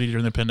Salt Lake City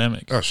during the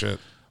pandemic. Oh, shit.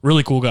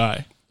 Really cool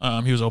guy.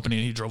 He was opening,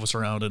 he drove us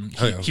around, and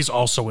he's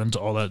also into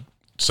all that.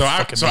 So I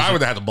would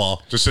have had the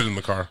ball, just sit in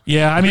the car.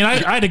 Yeah, I mean,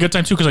 I had a good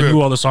time too because I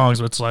knew all the songs,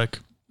 but it's like,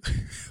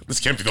 this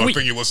can't be the only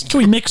thing you listen to. Can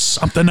we mix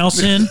something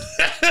else in?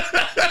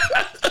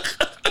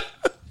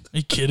 Are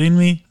you kidding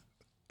me?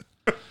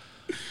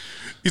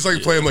 He's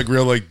like playing like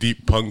real like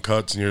deep punk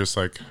cuts, and you're just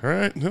like, all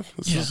right, no,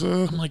 this is.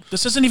 I'm like,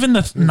 this isn't even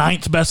the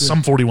ninth best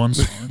Sum 41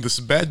 song. This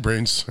is Bad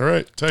Brains. All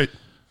right, tight.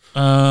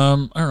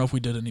 I don't know if we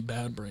did any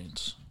Bad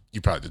Brains. You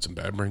probably did some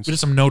Bad Brains. We did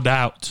some No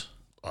Doubt.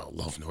 Oh,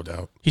 love No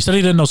Doubt. He said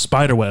he didn't know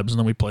Spiderwebs, and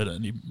then we played it,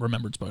 and he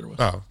remembered Spiderwebs.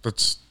 Oh,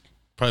 that's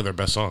probably their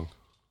best song.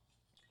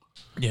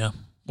 Yeah.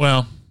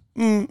 Well,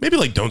 maybe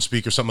like Don't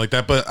Speak or something like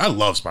that. But I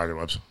love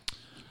Spiderwebs.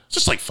 It's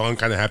just like fun,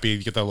 kind of happy.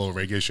 You get that little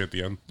reggae shit at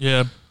the end.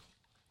 Yeah.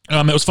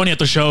 It was funny at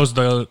the shows.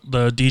 The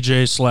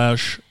DJ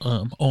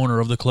 / owner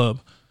of the club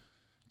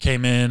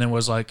came in and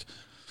was like,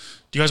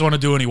 "Do you guys want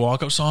to do any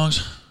walk up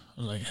songs?"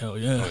 I was like, "Hell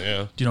yeah!" Oh,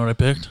 yeah. Do you know what I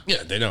picked?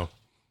 Yeah, they know.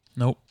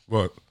 Nope.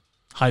 What?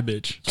 Hi,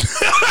 bitch.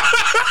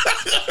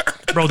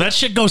 Bro, that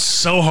shit goes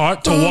so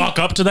hard to walk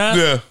up to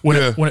that when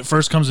it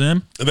first comes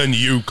in. And then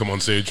you come on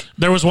stage.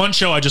 There was one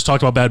show I just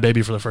talked about Bad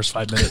Baby for the first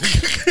 5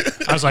 minutes.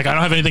 I was like, I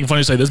don't have anything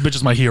funny to say. This bitch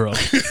is my hero.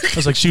 I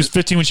was like, she was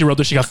 15 when she wrote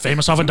this. She got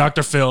famous off of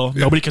Dr. Phil.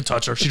 Yeah. Nobody can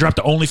touch her. She dropped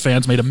to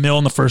OnlyFans, made $1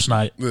 million the first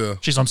night. Yeah.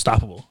 She's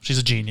unstoppable. She's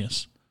a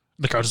genius.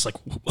 The crowd is like,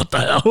 what the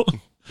hell?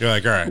 You're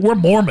like, all right. We're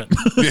Mormon.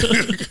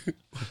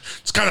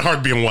 It's kind of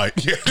hard being white.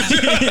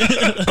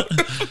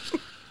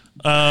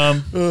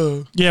 I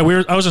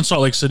was in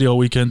Salt Lake City all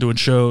weekend doing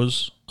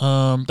shows.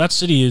 That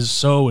city is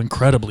so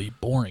incredibly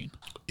boring.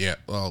 Yeah,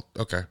 well,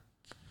 okay.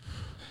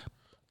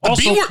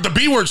 Also, the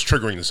B word's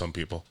triggering to some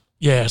people.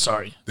 Yeah,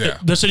 sorry. Yeah.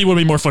 The city would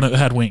be more fun if it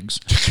had wings.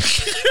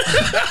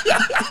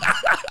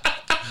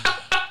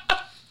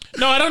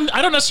 No, I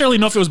don't necessarily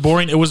know if it was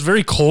boring. It was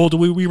very cold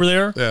when we were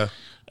there. Yeah.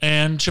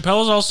 And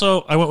Chappelle is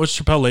also, I went with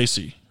Chappelle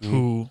Lacey,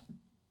 who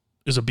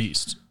is a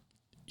beast.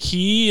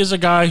 He is a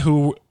guy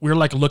who we're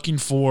like looking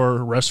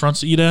for restaurants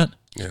to eat at.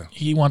 Yeah.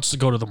 He wants to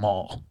go to the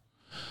mall.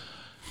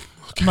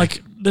 Okay. I'm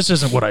like, this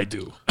isn't what I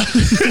do.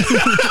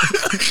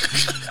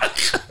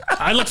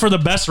 I look for the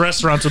best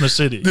restaurants in the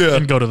city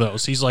and go to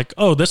those. He's like,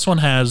 oh, this one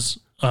has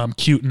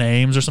cute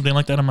names or something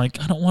like that. I'm like,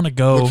 I don't want to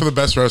go. Look for the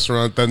best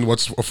restaurant, then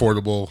what's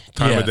affordable,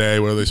 time of day,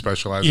 what do they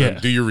specialize in?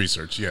 Do your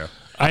research,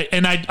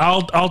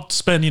 I'll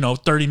spend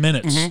 30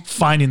 minutes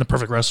finding the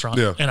perfect restaurant.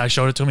 Yeah. And I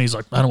showed it to him. He's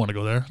like, I don't want to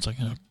go there. It's like,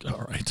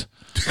 all right.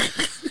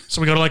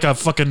 So we go to like a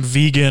fucking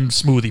vegan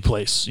smoothie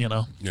place, Yeah.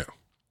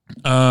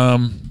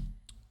 Oh,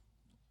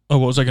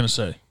 what was I gonna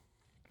say?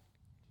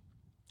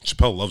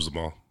 Chappelle loves the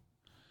mall.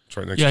 It's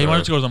right next. Yeah, he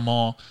wanted to go to the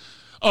mall.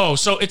 Oh,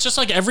 so it's just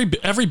like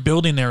every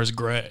building there is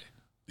gray.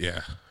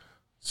 Yeah.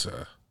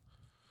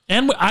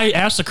 And I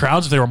asked the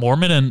crowds if they were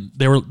Mormon, and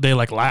they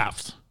like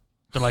laughed.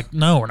 They're like,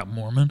 no, we're not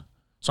Mormon.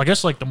 So I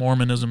guess like the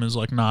Mormonism is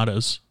like not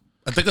as.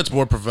 I think it's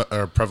more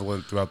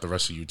prevalent throughout the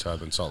rest of Utah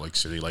than Salt Lake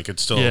City. Like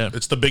it's still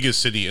it's the biggest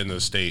city in the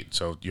state,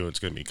 so it's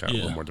going to be kind of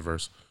a little more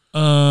diverse.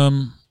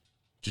 Did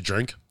you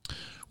drink?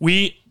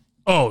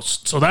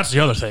 So that's the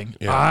other thing.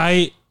 Yeah.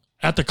 I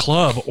at the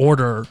club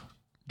order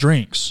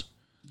drinks.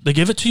 They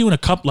give it to you in a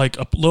cup, like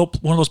a little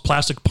one of those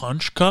plastic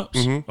punch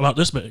cups, about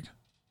this big.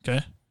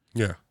 Okay.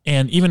 Yeah.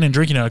 And even in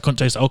drinking it, I couldn't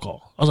taste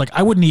alcohol. I was like,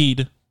 I would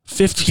need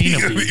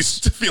 15 of these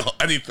to feel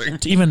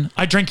anything.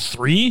 I drank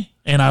 3,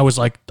 and I was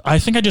like, I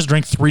think I just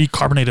drank 3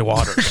 carbonated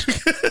waters.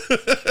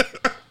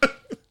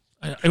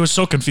 It was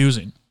so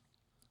confusing.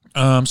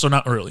 So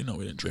not really. No,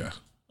 we didn't drink. Yeah.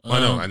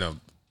 Well, I know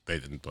they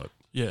didn't, but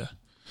yeah.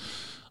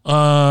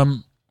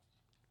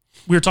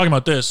 We were talking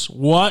about this.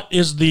 What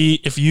is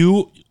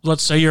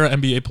let's say you're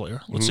an NBA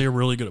player. Let's say you're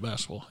really good at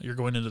basketball. You're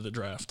going into the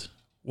draft.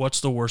 What's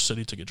the worst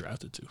city to get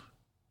drafted to?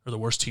 Or the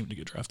worst team to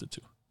get drafted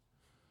to?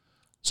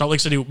 Salt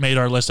Lake City made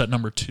our list at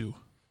number 2.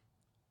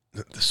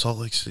 The Salt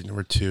Lake City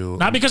number 2.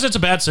 Not because it's a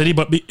bad city,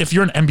 but if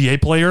you're an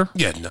NBA player,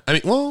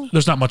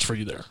 there's not much for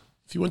you there.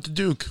 If you went to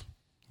Duke,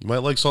 you might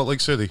like Salt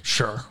Lake City.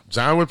 Sure.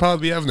 Zion would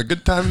probably be having a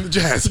good time in the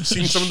Jazz. I've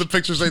seen some of the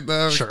pictures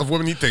of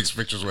women he takes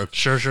pictures with.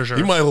 Sure.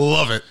 You might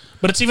love it.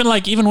 But it's even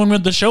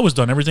when the show was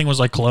done, everything was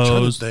like closed. I'm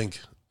trying to think.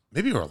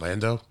 Maybe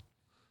Orlando.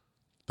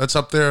 That's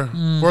up there.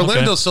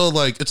 Orlando's still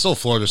it's still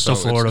Florida. Still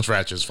Florida. It's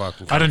ratchet as fuck.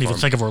 I didn't even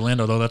think of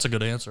Orlando, though. That's a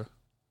good answer.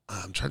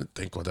 I'm trying to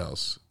think what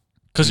else.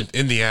 Because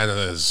Indiana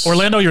is...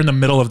 Orlando, you're in the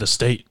middle of the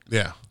state.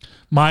 Yeah.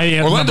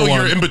 Orlando,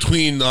 you're in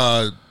between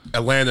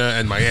Atlanta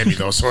and Miami,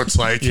 though. So it's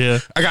like, I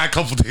got a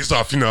couple days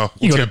off, You go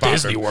to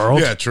Disney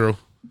World. Yeah, true.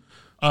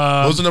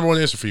 What was the number 1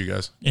 answer for you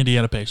guys?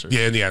 Indiana Pacers.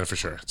 Yeah, Indiana for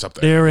sure. It's up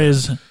there. There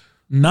is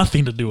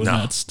nothing to do with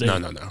that state.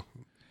 No.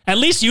 At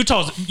least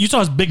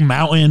Utah's big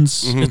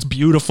mountains. It's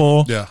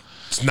beautiful. Yeah.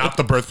 It's not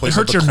the birthplace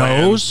of the Klan. It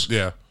hurts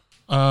your nose.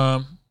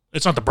 Yeah.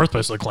 It's not the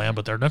birthplace of the Klan,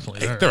 but they're definitely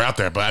there. They're out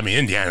there, but I mean,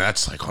 Indiana,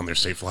 that's like on their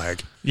state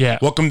flag. Yeah.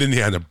 Welcome to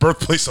Indiana,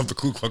 birthplace of the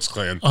Ku Klux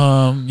Klan.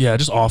 Yeah,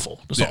 just awful.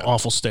 Just an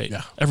awful state.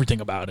 Yeah. Everything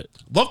about it.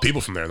 Love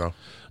people from there, though.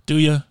 Do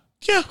you?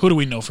 Yeah. Who do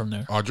we know from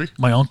there? Audrey.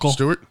 My uncle.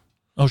 Stuart.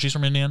 Oh, she's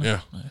from Indiana? Yeah.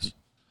 Nice.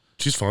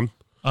 She's fun.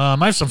 I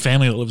have some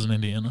family that lives in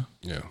Indiana.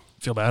 Yeah.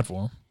 Feel bad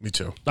for them. Me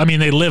too. I mean,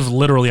 they live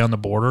literally on the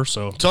border,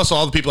 so. It's also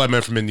all the people I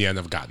met from Indiana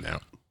have gotten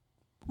out.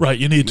 Right,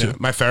 you need to.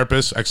 My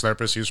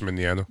ex-therapist, he was from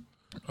Indiana.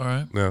 All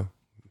right. Yeah.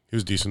 He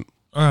was decent.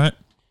 All right.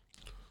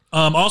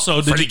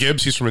 Also, Freddie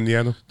Gibbs, he's from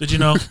Indiana. Did you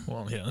know?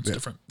 Well, yeah, that's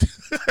different.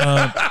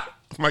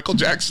 Michael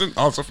Jackson,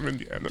 also from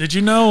Indiana. Did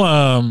you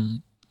know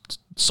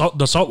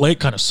the Salt Lake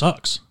kind of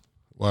sucks?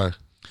 Why?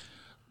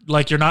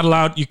 Like, you're not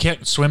allowed, you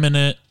can't swim in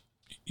it.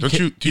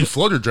 Do you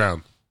float or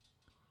drown?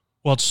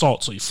 Well, it's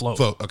salt, so you float.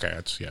 Okay,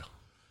 yeah.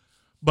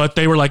 But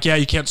they were like, yeah,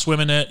 you can't swim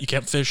in it, you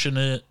can't fish in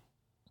it.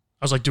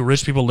 I was like, do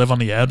rich people live on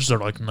the edge? They're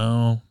like,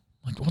 no.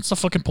 Like, what's the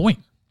fucking point?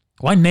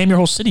 Why name your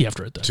whole city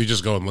after it then? So you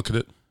just go and look at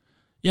it?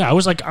 Yeah, I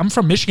was like, I'm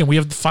from Michigan. We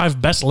have the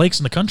 5 best lakes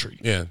in the country.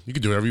 Yeah, you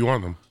can do whatever you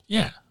want them.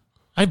 Yeah.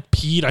 I've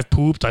peed, I've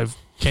pooped, I've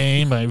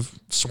came, I've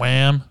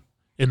swam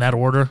in that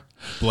order.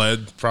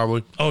 Bled,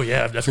 probably. Oh,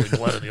 yeah, I've definitely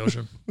bled in the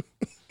ocean.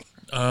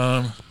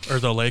 Or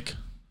the lake.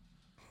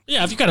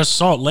 Yeah, if you got a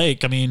salt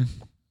lake, I mean,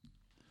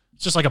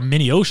 it's just like a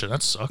mini ocean.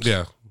 That sucks.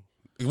 Yeah.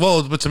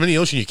 Well, but it's a mini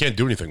ocean you can't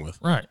do anything with.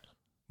 Right.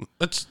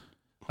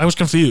 I was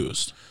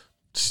confused.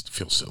 It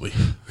feels silly.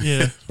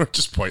 Yeah. Or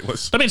just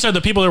pointless. That being said,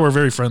 the people there were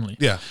very friendly.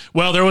 Yeah.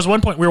 Well, there was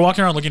one point we were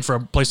walking around looking for a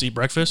place to eat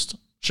breakfast.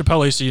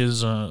 Chappelle Lacey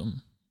is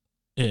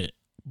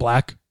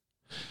black.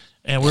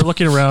 And we're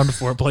looking around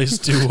for a place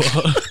to...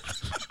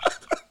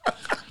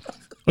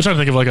 I'm trying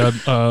to think of like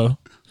a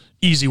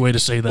easy way to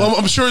say that. Well,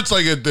 I'm sure it's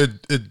like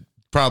it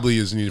probably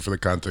is needed for the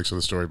context of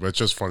the story, but it's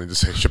just funny to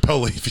say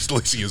Chappelle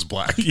Lacey is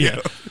black. Yeah.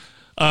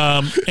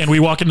 And we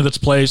walk into this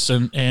place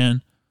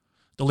and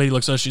the lady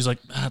looks at us. She's like,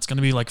 it's going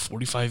to be like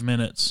 45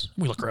 minutes.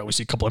 We look around. We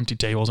see a couple empty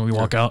tables and we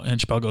walk out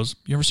and Chappelle goes,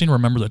 you ever seen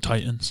Remember the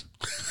Titans?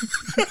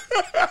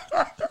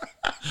 I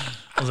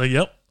was like,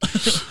 yep.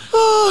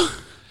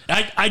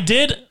 I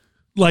did,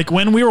 like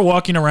when we were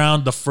walking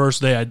around the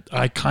first day,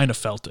 I kind of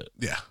felt it.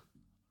 Yeah.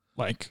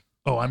 Like,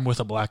 oh, I'm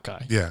with a black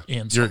guy. Yeah.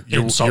 In Salt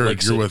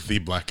Lake City. You're with the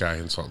black guy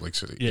in Salt Lake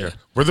City. Yeah.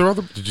 Were there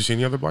did you see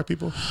any other black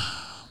people?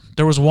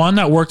 There was one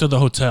that worked at the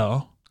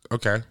hotel.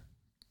 Okay.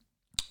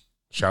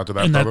 Shout out to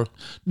that brother.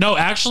 No,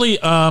 actually,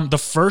 the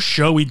first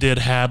show we did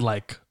had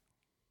like,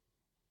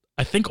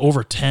 I think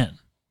over 10.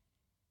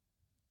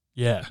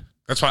 Yeah.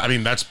 That's why. I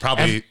mean, that's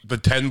probably the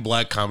 10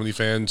 black comedy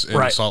fans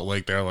in Salt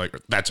Lake. They're like,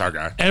 that's our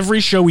guy. Every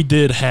show we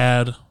did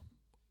had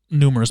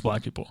numerous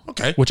black people.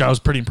 Okay. Which I was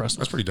pretty impressed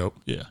with. That's pretty dope.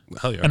 Yeah.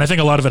 Hell yeah. And I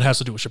think a lot of it has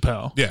to do with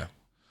Chappelle. Yeah.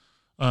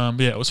 But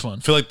yeah, it was fun.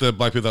 I feel like the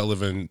black people that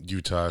live in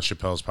Utah,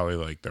 Chappelle's probably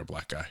like their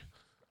black guy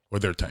or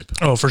their type.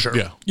 Oh, for sure.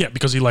 Yeah. Yeah,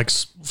 because he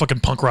likes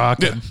fucking punk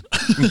rock. Yeah. And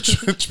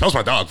Chappelle's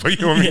my dog, but you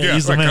know what I mean? Yeah,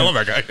 he's like, the man. I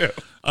love that guy.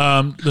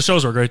 Yeah. The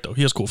shows are great, though.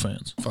 He has cool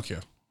fans. Fuck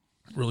yeah.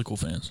 Really cool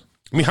fans.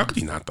 I mean, how could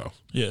he not, though?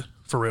 Yeah,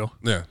 for real.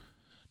 Yeah.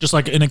 Just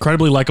like an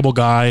incredibly likable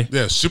guy.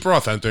 Yeah, super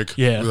authentic.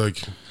 Yeah.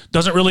 Like,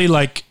 doesn't really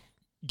like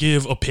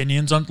give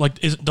opinions on, like,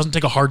 doesn't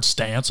take a hard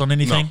stance on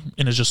anything. No.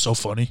 And is just so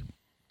funny.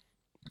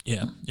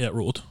 Yeah. Yeah, it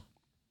ruled.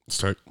 it's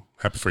tight.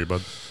 Happy for you,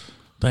 bud.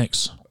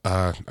 Thanks.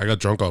 I got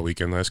drunk all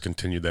weekend. I just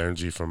continued the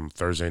energy from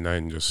Thursday night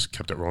and just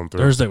kept it rolling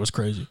through. Thursday was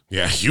crazy.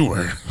 Yeah, you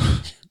were.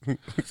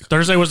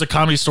 Thursday was the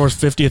Comedy Store's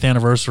 50th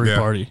anniversary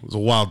party. It was a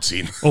wild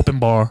scene. Open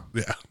bar.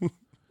 Yeah.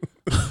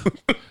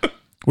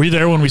 Were you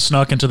there when we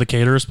snuck into the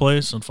caterer's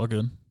place and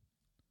fucking...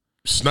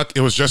 Snuck.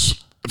 It was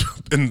just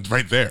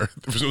right there.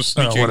 There was no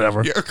sneaking.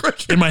 Whatever. Yeah,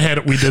 in my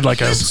head, we did like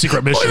a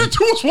secret mission. All the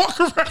tools walk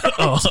around.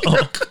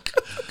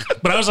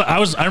 But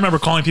I remember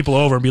calling people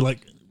over and be like,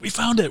 "We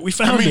found it. We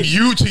found I mean,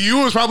 it." you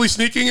was probably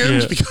sneaking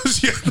in Yeah.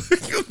 because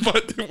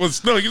but it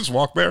was no. You just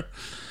walk there.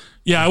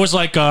 Yeah, I was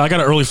like, I got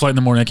an early flight in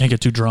the morning. I can't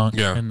get too drunk.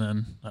 Yeah. And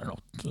then I don't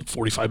know,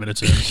 45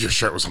 minutes in. Your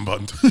shirt was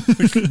unbuttoned.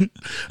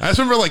 I just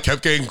remember like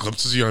kept getting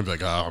glimpses of you and I'd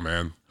be like, oh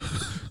man.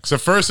 Because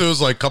at first it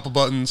was like a couple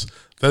buttons.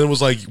 Then it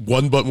was like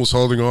one button was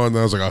holding on. And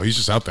I was like, oh, he's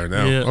just out there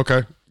now. Yeah.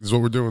 Okay. This is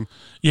what we're doing.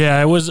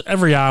 Yeah, it was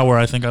every hour.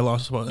 I think I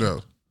lost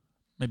about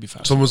maybe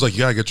faster. Someone was like,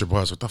 yeah, I get your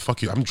buzz. What the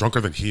fuck? I'm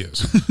drunker than he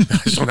is. I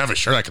just don't have a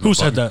shirt I can Who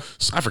said that?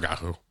 I forgot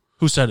who.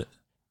 Who said it?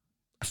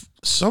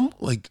 Some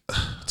like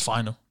It's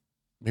fine though.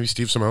 maybe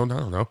Steve Simone. I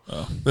don't know.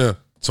 Oh. Yeah.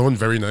 Someone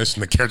very nice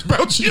and they cared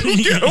about you.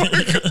 You know?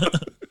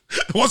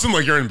 It wasn't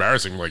like you're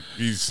embarrassing. Like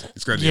he's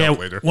gonna do it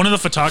later. One of the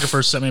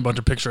photographers sent me a bunch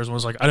of pictures and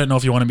was like, I didn't know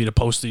if you wanted me to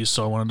post these,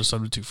 so I wanted to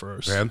send it to you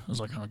first. Man. I was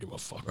like, I don't give a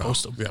fuck.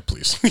 Post them. Yeah,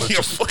 please.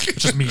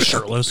 Just me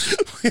shirtless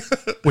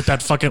with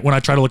that fucking when I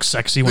try to look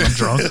sexy when I'm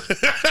drunk.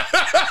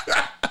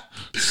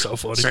 So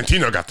funny.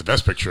 Santino got the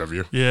best picture of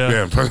you. Yeah.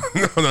 Yeah. Put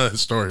it on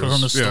his story. Put it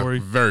on the story.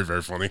 Yeah, very,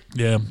 very funny.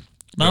 Yeah.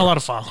 Not a lot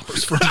of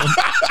followers from him.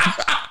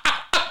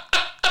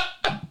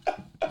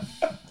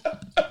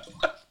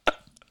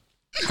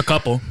 A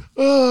couple.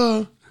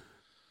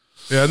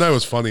 Yeah, that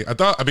was funny.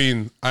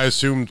 I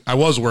assumed I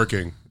was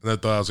working and I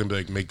thought I was going to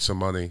like make some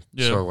money.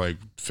 Yeah. So like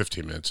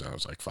 15 minutes and I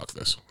was like, fuck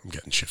this. I'm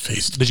getting shit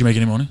faced. Did you make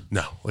any money?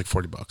 No, like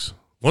 $40.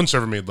 One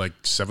server made like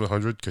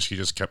 $700 because she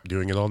just kept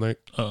doing it all night.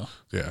 Oh.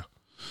 Yeah.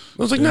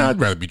 I was like, nah, I'd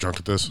rather be drunk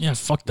at this. Yeah,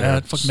 fuck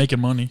that. Fuck making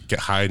money. Get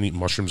high and eat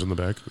mushrooms in the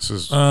back. This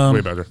is way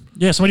better.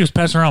 Yeah, somebody was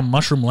passing around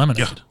mushroom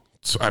lemonade. Yeah.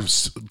 So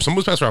someone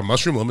was passing around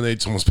mushroom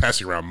lemonade. Someone was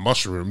passing around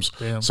mushrooms.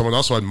 Damn. Someone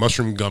also had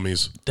mushroom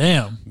gummies.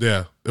 Damn.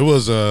 Yeah, it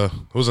was a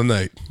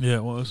night. Yeah,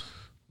 it was.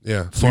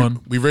 Yeah,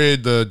 Fun. We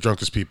rated the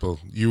drunkest people.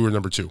 You were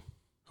number 2.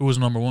 Who was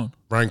number 1?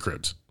 Ryan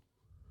Cribbs.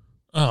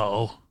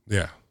 Oh.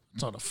 Yeah,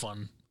 It's not a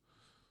fun.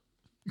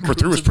 number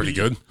 3 was pretty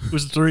good.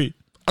 Who's the 3?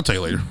 I'll tell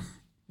you later.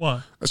 Why?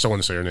 I just don't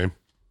want to say her name.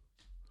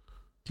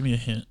 Give me a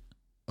hint.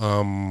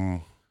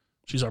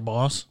 She's our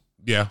boss.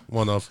 Yeah,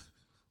 one of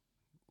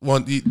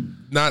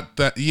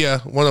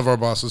our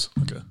bosses.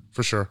 Okay.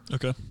 For sure.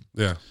 Okay.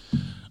 Yeah.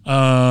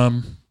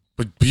 Um.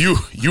 But you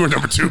were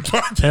number 2.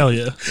 But Hell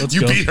yeah. Let's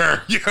you go. beat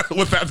her. Yeah,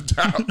 without a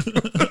doubt.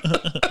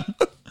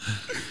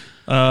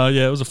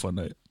 Yeah, it was a fun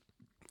night.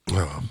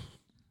 Oh.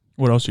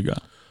 What else you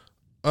got?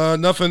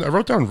 Nothing. I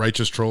wrote down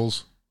righteous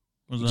trolls.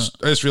 What was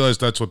that? I just realized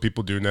that's what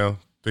people do now.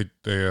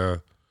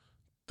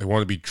 They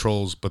want to be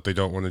trolls, but they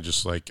don't want to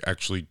just like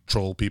actually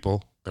troll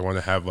people. They want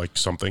to have like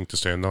something to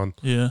stand on.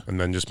 Yeah. And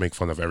then just make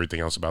fun of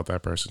everything else about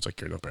that person. It's like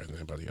you're no better than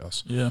anybody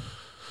else. Yeah.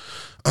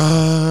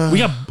 We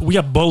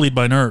got bullied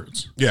by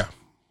nerds. Yeah.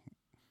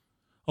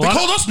 They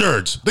called us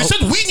nerds. They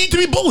said we need to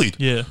be bullied.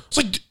 Yeah. It's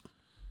like,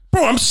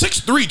 bro, I'm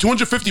 6'3",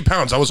 250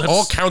 pounds. I was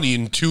all county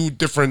in 2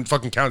 different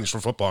fucking counties for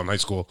football in high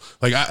school.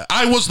 Like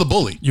I was the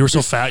bully. You were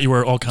so fat. You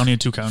were all county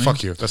and 2 counties.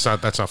 Fuck you. That's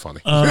not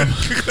funny.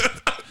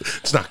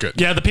 It's not good.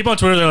 Yeah, the people on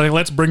Twitter, they're like,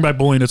 let's bring back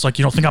bullying. It's like,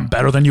 you don't think I'm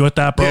better than you at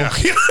that, bro? Yeah.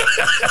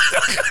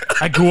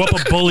 I grew up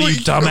a bully, you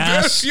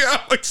dumbass.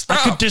 Yeah, like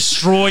stop. I could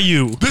destroy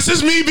you. This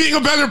is me being a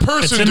better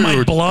person, It's in dude.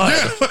 my blood.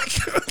 Yeah,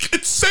 like,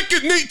 it's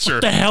second nature.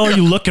 What the hell are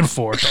you looking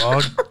for,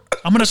 dog?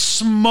 I'm going to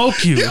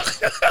smoke you.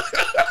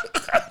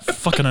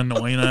 Fucking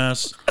annoying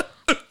ass.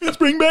 Let's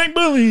bring back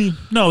bullying.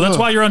 No, that's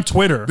why you're on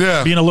Twitter.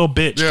 Yeah. Being a little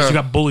bitch because Yeah. you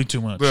got bullied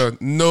too much.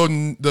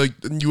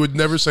 You would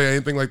never say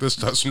anything like this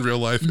to us in real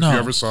life if you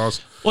ever saw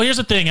us. Well, here's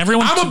the thing.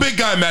 Everyone. I'm a big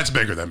guy. Matt's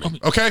bigger than me.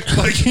 Okay,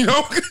 like you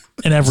know.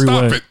 In every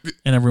Stop way. it.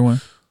 In every way.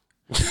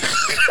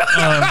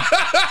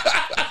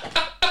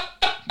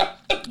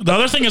 The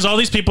other thing is all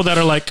these people that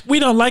are like, we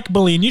don't like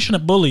bullying. You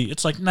shouldn't bully.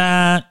 It's like,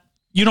 nah,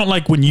 you don't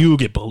like when you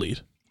get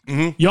bullied.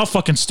 Mm-hmm. Y'all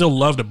fucking still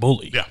love to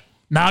bully. Yeah.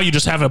 Now you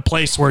just have a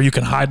place where you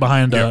can hide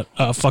behind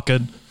a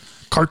fucking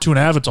cartoon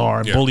avatar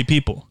and bully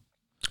people.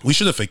 We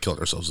should have fake killed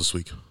ourselves this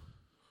week.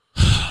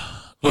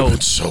 Oh,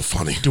 it's so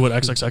funny. Do what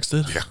XXX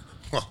did? Yeah.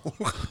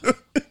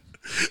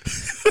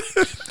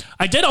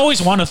 I did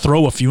always want to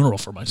throw a funeral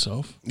for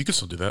myself. You can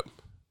still do that.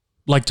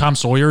 Like Tom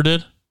Sawyer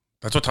did.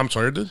 That's what Tom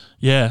Sawyer did?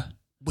 Yeah.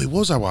 Wait, what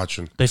was I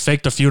watching? They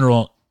faked a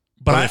funeral.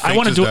 But I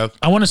want to do it.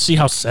 I want to see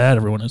how sad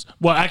everyone is.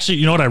 Well, actually,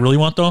 you know what I really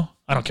want, though?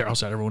 I don't care how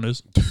sad everyone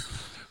is.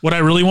 What I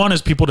really want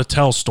is people to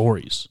tell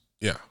stories.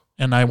 Yeah.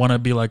 And I want to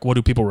be like, what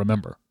do people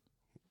remember?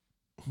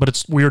 But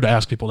it's weird to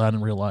ask people that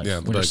in real life. Yeah,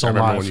 when like, so I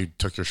remember live. when you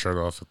took your shirt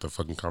off at the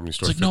fucking Comedy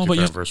Store. It's like, no,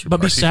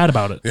 but be sad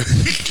about it.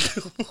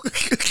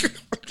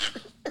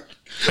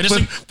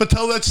 But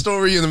tell that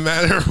story in a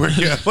manner where,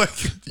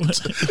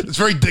 it's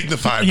very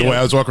dignified the way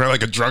I was walking around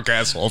like a drunk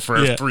asshole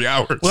for 3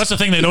 hours. Well, that's the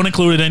thing. They don't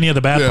include any of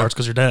the bad parts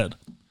because you're dead.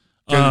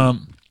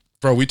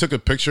 Bro, we took a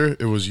picture.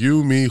 It was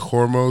you, me,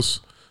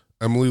 Hormos,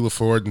 Emily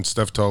LaFord, and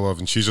Steph Tolov,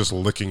 and she's just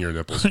licking your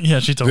nipples. Yeah,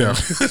 she told me.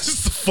 This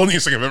is the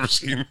funniest thing I've ever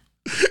seen.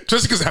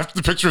 Just because after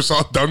the picture was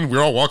all done, we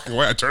were all walking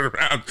away. I turned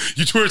around.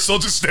 You two are still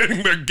just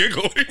standing there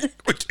giggling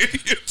like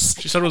idiots.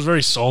 She said it was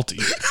very salty.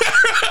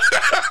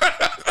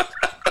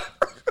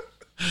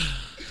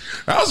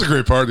 That was a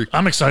great party.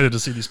 I'm excited to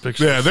see these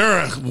pictures. Yeah,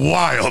 they're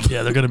wild.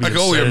 Yeah, they're going to be I can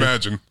only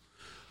imagine.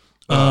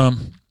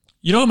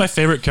 You know who my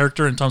favorite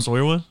character in Tom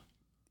Sawyer was?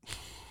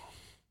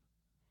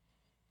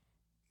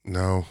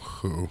 No,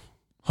 who?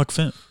 Huck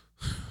Finn.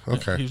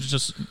 Okay. He was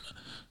just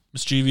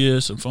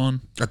mischievous and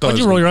fun. Why'd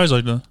you roll your eyes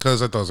like that?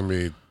 Because that doesn't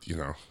mean,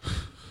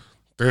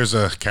 there's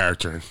a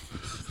character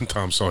in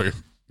Tom Sawyer.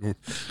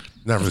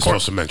 Never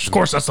supposed to mention. Of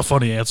course, that's the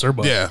funny answer,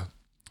 but yeah,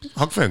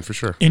 Huck Finn for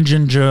sure.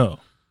 Injun Joe.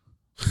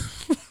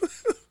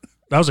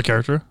 That was a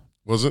character.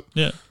 Was it?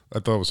 Yeah. I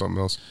thought it was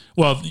something else.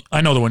 Well,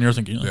 I know the one you're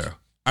thinking of. Yeah.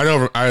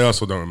 I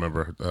also don't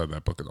remember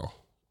that book at all.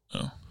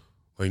 Oh.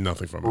 Like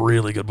nothing from it.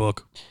 Really good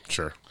book.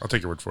 Sure. I'll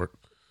take your word for it.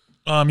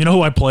 You know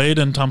who I played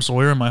in Tom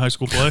Sawyer in my high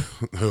school play?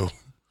 Who?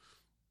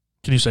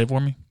 Can you say it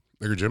for me?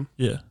 Nigger Jim?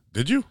 Yeah.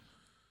 Did you?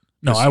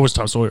 No, I was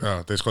Tom Sawyer.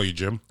 They just call you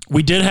Jim?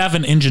 We did have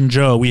an Injun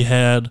Joe. We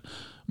had,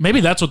 maybe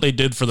that's what they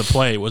did for the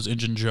play was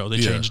Injun Joe. They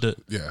changed it.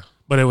 Yeah.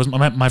 But it was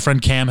my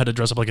friend Cam had to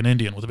dress up like an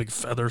Indian with a big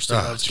feather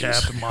sticking out his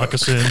cap and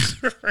moccasins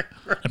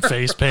and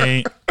face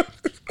paint.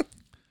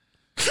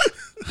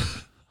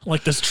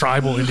 Like this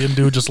tribal Indian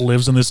dude just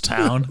lives in this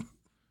town,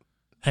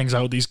 hangs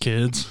out with these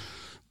kids.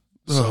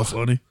 So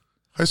funny.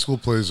 High school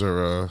plays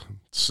are a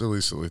silly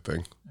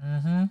thing.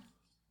 Mm-hmm.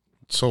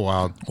 So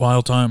wild.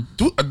 Wild time.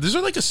 Is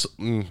there like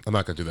I'm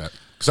not going to do that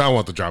because I don't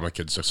want the drama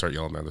kids to start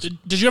yelling at us.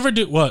 Did you ever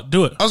do what?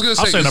 Do it. I was going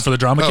to say. I'll stand up for the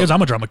drama kids.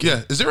 I'm a drama kid.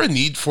 Yeah. Is there a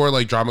need for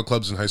like drama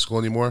clubs in high school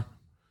anymore?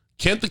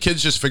 Can't the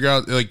kids just figure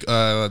out like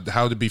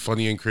how to be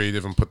funny and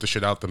creative and put the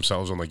shit out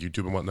themselves on like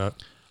YouTube and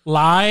whatnot?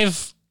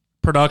 Live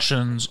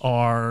productions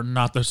are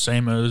not the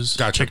same as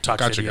TikTok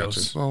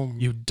videos. Well,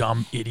 you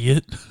dumb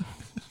idiot.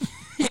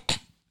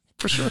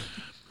 For sure.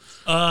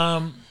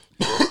 I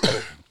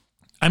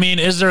mean,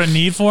 is there a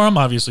need for them?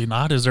 Obviously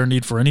not. Is there a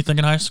need for anything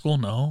in high school?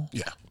 No.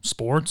 Yeah.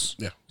 Sports?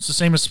 Yeah. It's the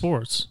same as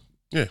sports.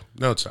 Yeah.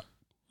 No, it's not.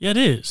 Yeah, it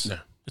is. No.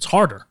 It's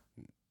harder.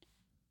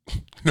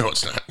 No,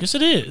 it's not. Yes,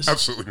 it is.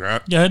 Absolutely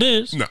not. Yeah, it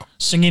is. No.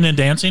 Singing and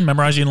dancing,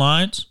 memorizing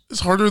lines. It's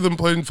harder than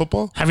playing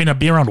football. Having to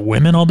be around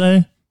women all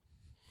day.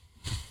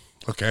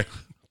 Okay.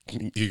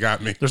 You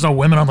got me. There's no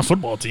women on the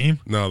football team.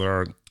 No,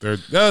 there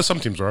aren't. Some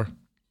teams are.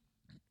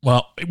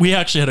 Well, we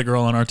actually had a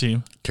girl on our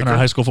team, on our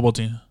high school football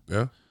team.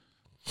 Yeah.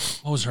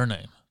 What was her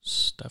name?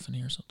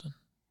 Stephanie or something?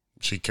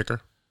 She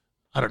kicker?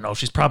 I don't know.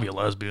 She's probably a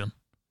lesbian.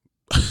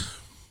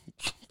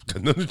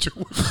 Got nothing to do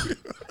with it.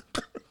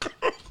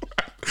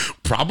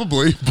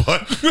 Probably,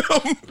 but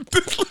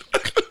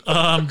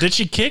did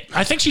she kick?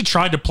 I think she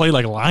tried to play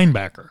like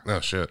linebacker.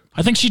 Oh shit!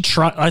 I think she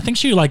tried. I think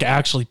she like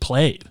actually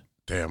played.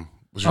 Damn.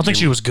 I don't think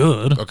she was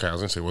good. Okay, I was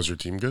gonna say, was your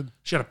team good?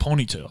 She had a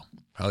ponytail.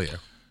 Hell yeah.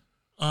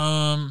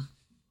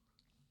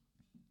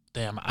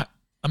 Damn.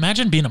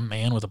 Imagine being a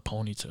man with a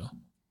ponytail.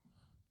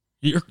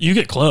 You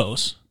get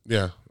close.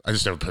 Yeah, I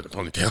just never put a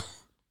ponytail.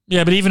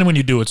 Yeah, but even when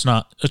you do, it's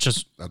not. It's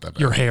just not that bad.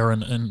 Your hair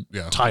and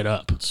tied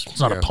up. It's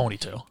not a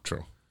ponytail.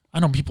 True. I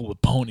know people with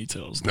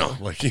ponytails. No,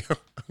 like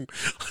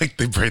like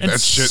they braid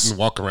that shit and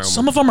walk around.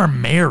 Some of them are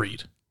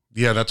married.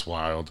 Yeah, that's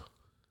wild.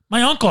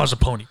 My uncle has a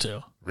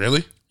ponytail.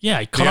 Really? Yeah,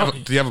 he cut off.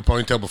 Did he have a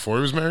ponytail before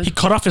he was married? He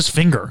cut off his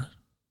finger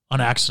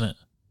on accident.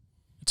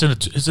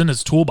 It's in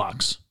his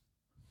toolbox.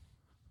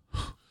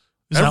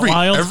 Is that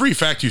wild? Every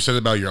fact you said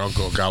about your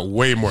uncle got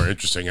way more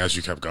interesting as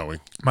you kept going.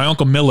 My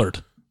uncle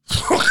Millard.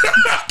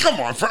 Come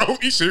on, bro. Are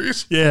you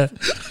serious? Yeah.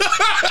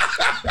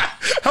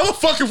 How the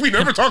fuck have we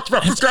never talked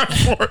about this guy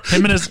before?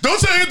 Him and his Don't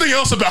say anything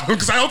else about him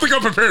because I don't think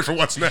I'm prepared for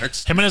what's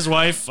next. Him and his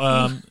wife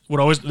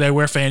they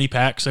wear fanny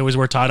packs. They always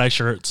wear tie-dye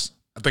shirts.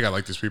 I think I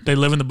like these people. They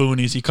live in the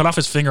boonies. He cut off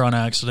his finger on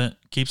accident.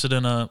 Keeps it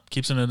in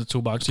the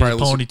toolbox. He has a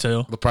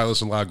ponytail. They'll probably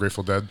listen to a lot of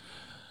Grateful Dead.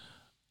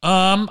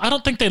 I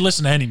don't think they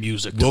listen to any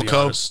music. To be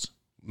honest.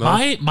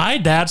 No? My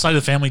dad's side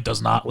of the family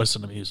does not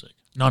listen to music.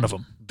 None of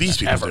them. These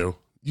people do.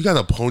 You got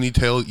a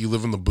ponytail. You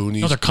live in the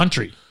boonies. No, they're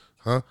country.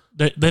 Huh?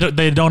 They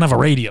don't have a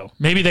radio.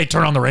 Maybe they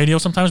turn on the radio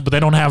sometimes, but they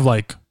don't have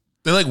like.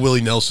 They like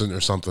Willie Nelson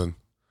or something.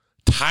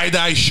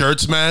 Tie-dye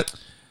shirts, Matt.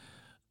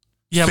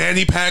 Yeah.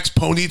 Fanny packs,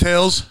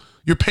 ponytails.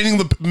 You're painting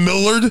the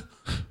Millard.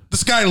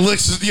 This guy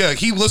listens. Yeah,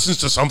 he listens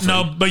to something.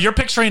 No, but you're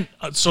picturing.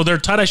 So their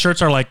tie-dye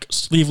shirts are like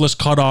sleeveless,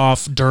 cut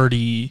off,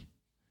 dirty.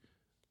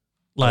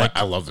 Like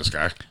I love this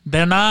guy.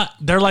 they're not.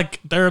 They're like.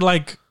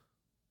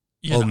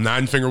 You know,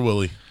 9-finger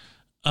Willie.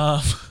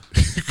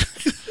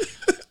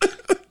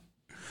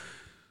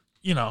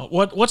 You know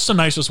what's the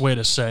nicest way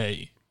to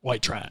say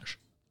white trash?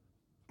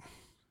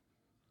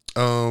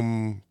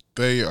 They're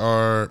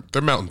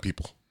mountain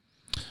people.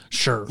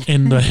 Sure,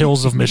 in the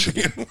hills of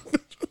Michigan.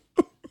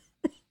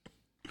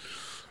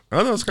 I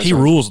don't know. This guy He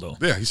rules though.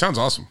 Yeah, he sounds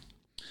awesome.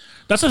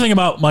 That's the thing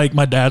about my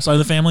dad's side of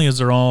the family is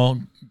they're all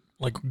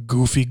like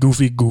goofy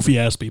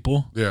ass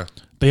people. Yeah.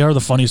 They are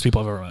the funniest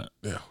people I've ever met.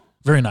 Yeah.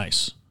 Very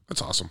nice.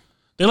 That's awesome.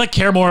 They like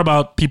care more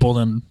about people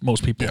than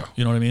most people. Yeah.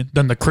 You know what I mean?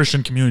 Than the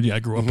Christian community I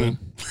grew up in.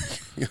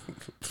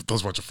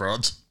 Those bunch of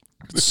frauds.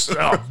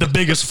 Oh, the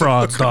biggest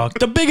frauds, dog.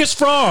 The biggest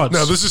frauds.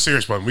 No, this is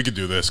serious one. We could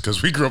do this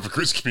because we grew up in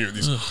Christian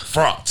communities.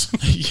 Frauds.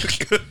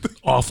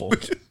 Awful.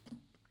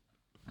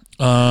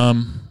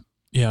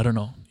 Yeah, I don't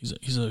know.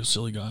 He's a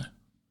silly guy.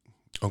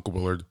 Uncle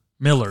Willard.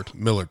 Millard.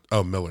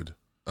 Oh, Millard.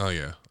 Oh,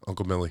 yeah.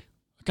 Uncle Millie.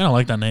 I kind of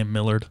like that name,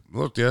 Millard.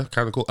 Look, yeah,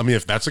 kind of cool. I mean,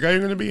 if that's the guy you're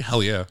going to be,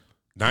 hell yeah.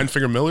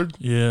 9-finger Millard?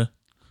 Yeah.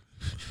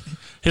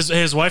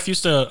 His wife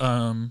used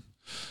to,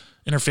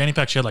 in her fanny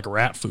pack, she had like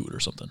rat food or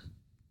something,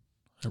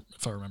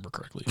 if I remember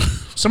correctly.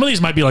 Some of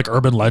these might be like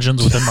urban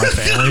legends within my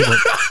family,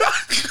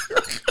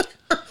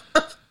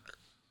 but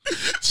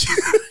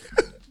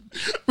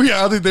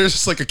reality, there's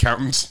just like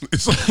accountants.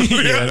 It's like,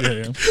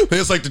 yeah. They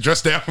just like to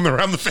dress down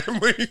around the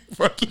family.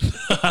 What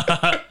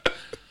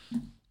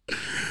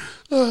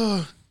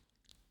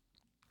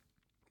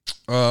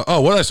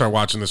did I start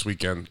watching this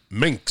weekend?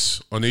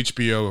 Minx on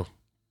HBO.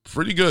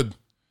 Pretty good.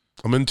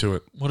 I'm into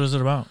it. What is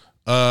it about?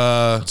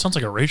 It sounds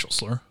like a racial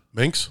slur.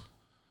 Minx?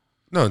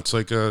 No, it's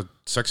like a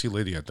sexy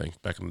lady, I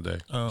think, back in the day.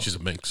 Oh. She's a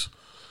minx.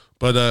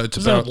 But it's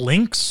is about... that a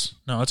lynx?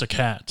 No, that's a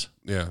cat.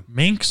 Yeah.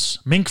 Minx?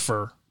 Mink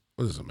fur.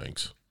 What is a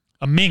minx?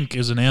 A mink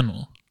is an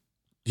animal.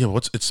 Yeah,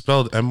 it's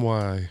spelled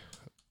M-Y...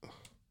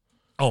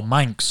 Oh,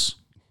 minx.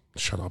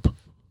 Shut up.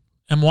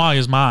 M-Y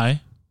is my.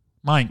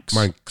 Minx.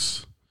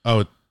 Minx. Oh,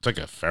 it's like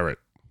a ferret.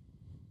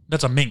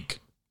 That's a mink.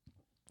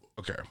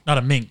 Okay. Not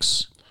a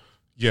minx.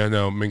 Yeah,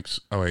 no, minx.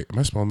 Oh, wait. Am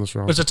I spelling this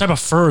wrong? It's a type of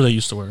fur they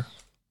used to wear.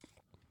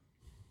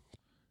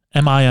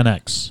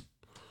 M-I-N-X.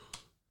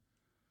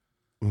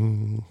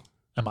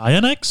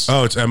 M-I-N-X?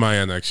 Oh, it's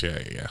M-I-N-X.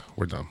 Yeah.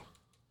 We're done.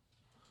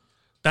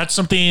 That's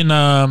something,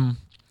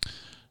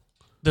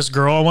 this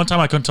girl, one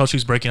time I couldn't tell she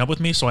was breaking up with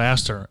me, so I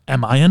asked her,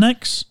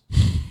 M-I-N-X?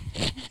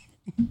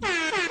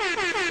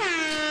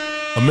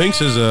 A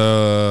minx is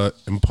a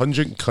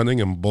impungent,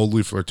 cunning, and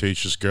boldly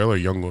flirtatious girl or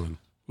young woman.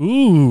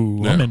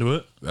 Ooh, Yeah. I'm into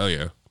it. Oh,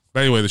 yeah.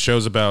 But anyway, the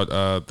show's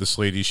about this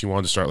lady. She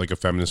wanted to start like a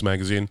feminist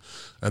magazine,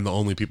 and the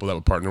only people that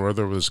would partner with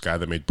her was this guy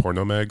that made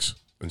porno mags,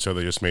 and so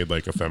they just made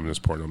like a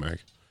feminist porno mag.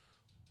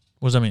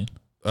 What does that mean?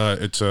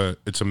 It's a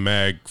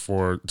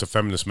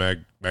feminist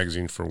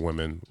magazine for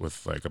women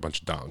with like a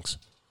bunch of dongs.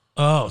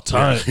 Oh,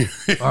 tight.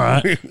 Yeah. All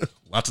right.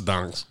 Lots of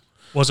dongs.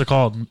 What's it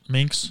called?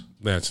 Minx?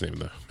 That's the name of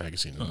the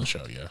magazine in the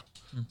show, yeah.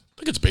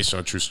 I think it's based on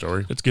a true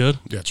story. It's good?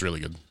 Yeah, it's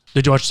really good.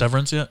 Did you watch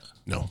Severance yet?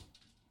 No.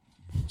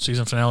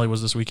 Season finale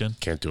was this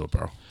weekend. Can't do it,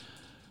 bro.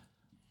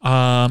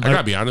 I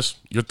gotta be honest,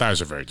 your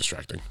thighs are very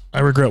distracting.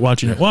 I regret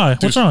watching it. Why?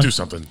 What's wrong? Do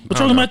something.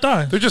 What's wrong with my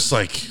thigh? They're just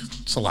like,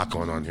 it's a lot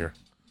going on here.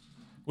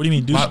 What do you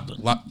mean do something?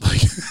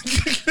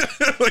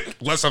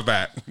 Like less of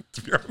that,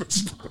 to be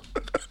honest.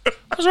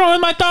 What's wrong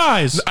with my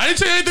thighs? I didn't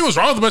say anything was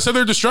wrong with them. I said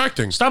they're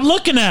distracting. Stop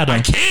looking at them.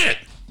 I can't.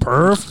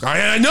 Perf.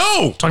 I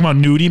know. Talking about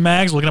nudie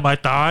mags, looking at my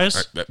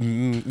thighs.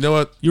 You know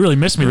what? You really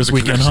missed me this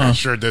weekend, huh? I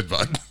sure did,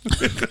 bud.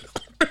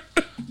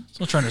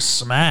 Still trying to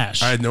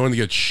smash. I had no one to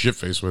get shit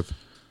faced with.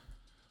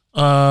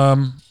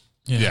 Yeah,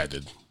 I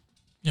did.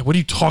 Yeah, what are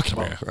you talking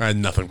about? Yeah, I had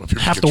nothing but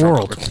people. Half the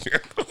world.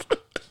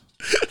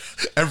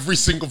 Every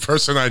single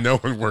person I know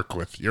and work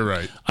with. You're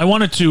right. I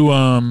wanted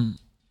to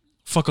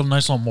fuck a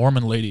nice little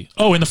Mormon lady.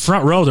 Oh, in the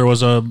front row there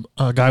was a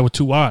guy with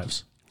 2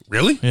 wives.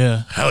 Really?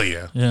 Yeah. Hell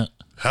yeah. Yeah.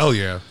 Hell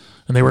yeah.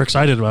 And they were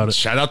excited about it.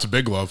 Shout out to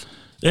Big Love.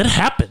 It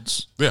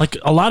happens. Yeah. Like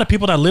a lot of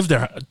people that live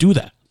there do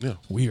that. Yeah.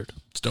 Weird.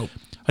 It's dope.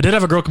 I did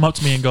have a girl come up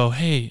to me and go,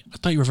 "Hey, I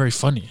thought you were very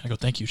funny." I go,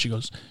 "Thank you." She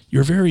goes,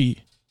 "You're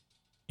very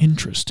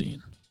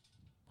interesting."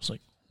 I was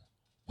like,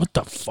 "What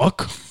the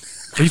fuck?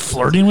 Are you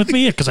flirting with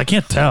me?" Because I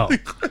can't tell.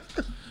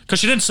 Because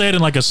she didn't say it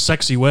in like a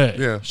sexy way.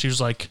 Yeah. She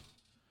was like,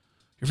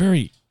 "You're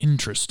very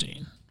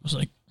interesting." I was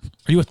like,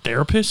 "Are you a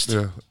therapist?"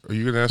 Yeah. Are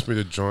you going to ask me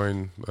to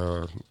join a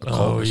cult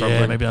Oh, or something?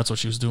 yeah, maybe that's what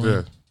she was doing.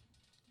 Yeah.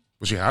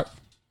 Was she hot?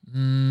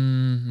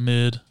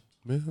 Mid.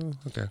 Yeah,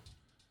 okay.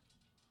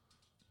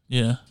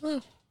 Yeah.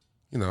 Well,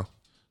 you know.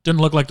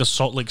 Didn't look like the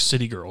Salt Lake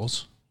City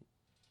girls.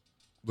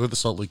 What do the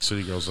Salt Lake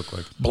City girls look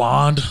like?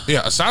 Blonde.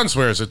 Yeah, Hassan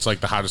swears it's like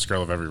the hottest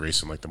girl of every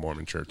race in like the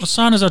Mormon church.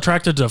 Hassan is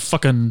attracted to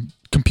fucking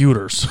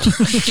computers.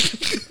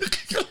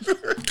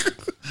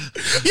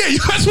 Yeah, you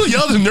guys will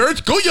yell at the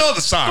nerds? Go yell at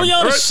Hassan. Go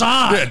yell at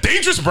Hassan. Yeah,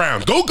 Dangerous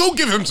Brown. Go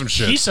give him some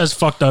shit. He says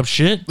fucked up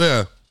shit.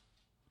 Yeah.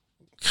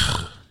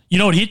 You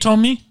know what he told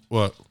me?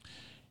 What?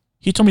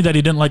 He told me that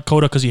he didn't like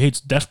Coda because he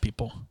hates deaf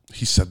people.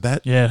 He said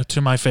that? Yeah,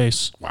 to my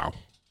face. Wow.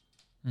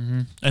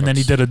 And then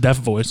he did a deaf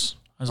voice.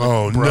 I was like,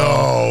 Oh, bro,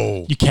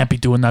 no. you can't be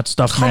doing that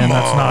stuff, man.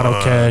 That's not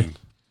okay.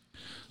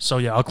 So,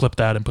 yeah, I'll clip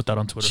that and put that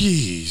on Twitter.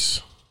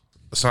 Jeez.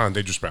 Hassan,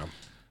 Dangerous Brown.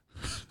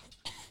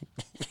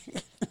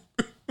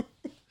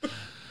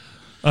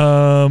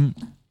 I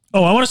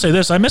want to say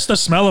this. I miss the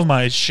smell of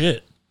my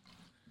shit.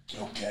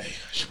 Okay.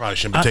 Probably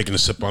shouldn't be taking a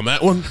sip on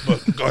that one,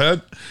 but go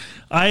ahead.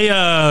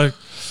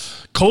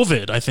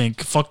 COVID, I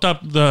think, fucked up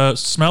the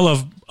smell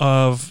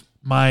of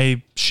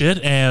my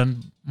shit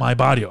and my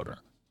body odor.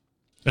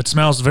 It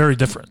smells very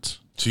different.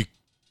 So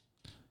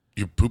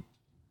your poop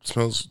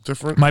smells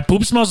different? My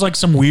poop smells like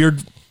some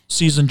weird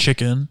seasoned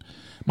chicken.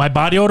 My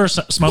body odor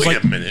smells Wait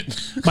like a minute.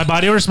 My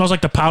body odor smells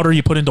like the powder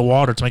you put into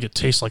water to make it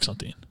taste like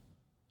something.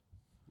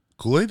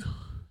 Kool-Aid?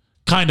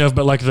 Kind of,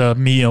 but like the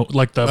Mio,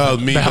 like the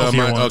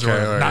healthier ones,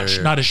 okay, right,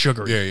 not as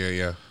sugary.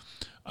 Yeah.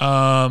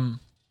 And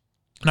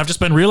I've just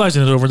been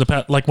realizing it over the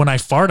past. Like when I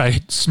fart, I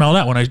smell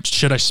that. When I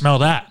shit, I smell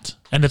that.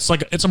 And it's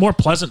like it's a more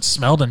pleasant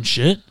smell than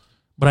shit.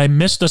 But I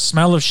miss the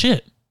smell of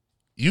shit.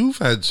 You've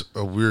had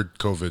a weird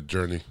COVID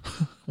journey.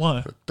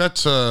 What?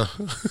 That's No,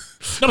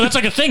 but that's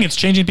like a thing. It's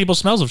changing people's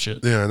smells of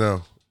shit. Yeah, I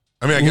know.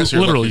 I mean, I guess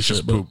you're literally lucky,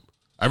 just shit, poop.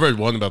 I read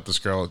one about this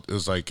girl. It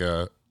was like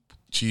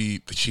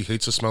she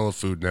hates the smell of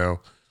food now.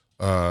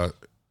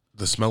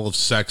 The smell of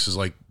sex is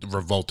like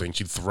revolting.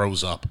 She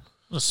throws up.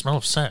 The smell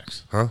of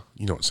sex. Huh?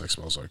 You know what sex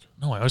smells like.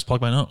 No, I always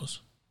plug my nose.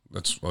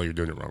 That's you're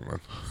doing it wrong, man.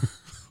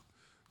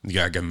 You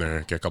gotta get in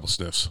there, get a couple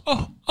sniffs.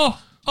 Oh.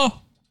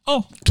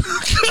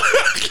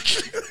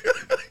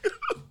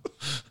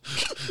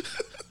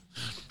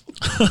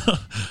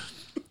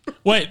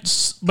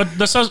 Wait, but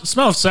the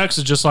smell of sex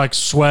is just like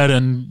sweat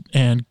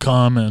and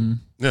cum and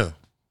Yeah,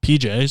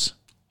 PJs.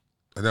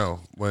 I know.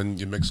 When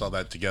you mix all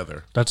that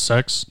together, That's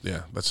sex.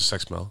 yeah, that's a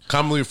sex smell.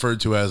 Commonly referred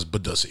to as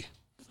badussy.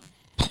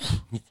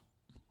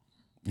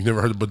 You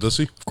never heard of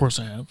badussy? Of course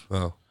I have.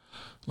 Oh,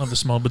 Love the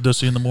smell of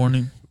badussy in the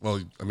morning.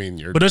 well, I mean,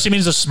 you're Badussy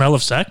means the smell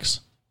of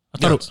sex? I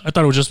thought Yes. I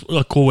thought it was just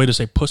a cool way to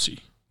say pussy.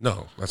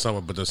 no, that's not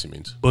what badussy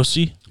means.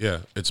 Bussy? Yeah,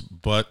 it's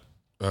butt,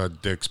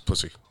 dicks,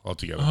 pussy all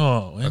together.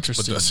 Oh, That's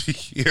interesting.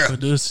 badussy. Yeah.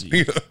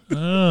 Badussy.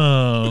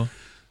 Oh.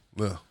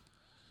 Yeah.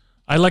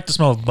 I like the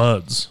smell of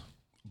buds.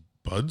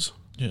 Buds?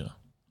 Yeah.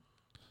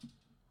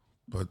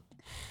 But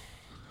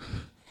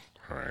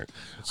all right.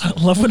 I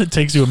love when it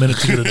takes you a minute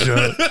to get a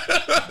joke.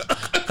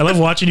 I love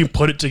watching you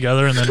put it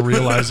together and then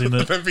realizing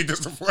that. I'd be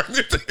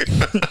disappointed.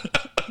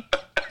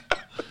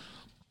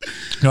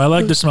 No, I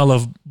like the smell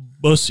of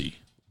bussy.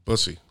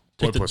 Pussy.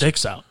 Take Boy the pussy.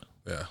 dicks out.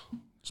 Yeah.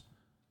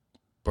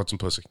 Butts and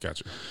pussy.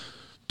 Gotcha.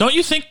 Don't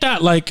you think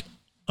that, like,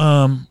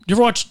 you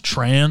ever watch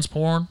trans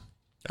porn?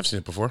 I've seen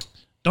it before.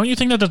 Don't you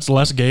think that that's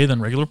less gay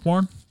than regular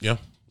porn? Yeah.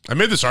 I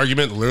made this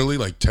argument literally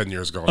like 10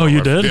 years ago. Oh,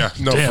 you did? Yeah.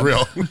 No, Damn. for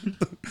real.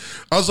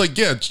 I was like,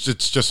 yeah, it's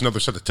just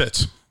another set of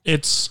tits.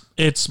 It's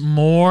an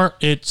extra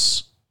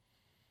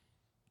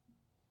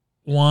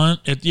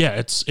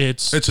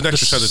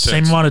set of tits.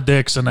 Same amount of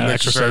dicks and an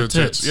extra set of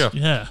tits. Yeah.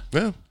 Yeah.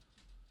 Yeah.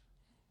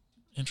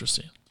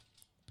 Interesting.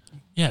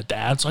 Yeah,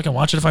 Dad, so I can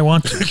watch it if I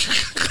want to.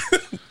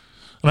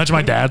 Imagine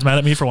my dad's mad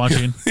at me for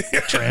watching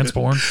trans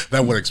porn.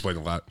 That would explain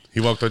a lot. He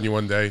walked on you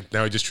one day.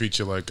 Now he just treats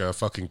you like a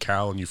fucking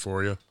cow in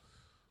Euphoria.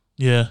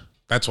 Yeah.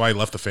 That's why he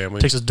left the family.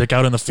 Takes his dick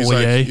out in the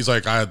foyer. He's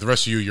like, the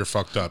rest of you're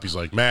fucked up. He's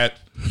like, Matt,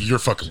 you're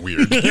fucking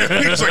weird.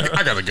 He's like,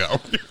 I gotta go.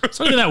 It's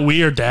not even that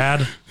weird,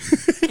 Dad.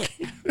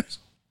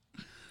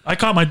 I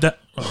caught my dad.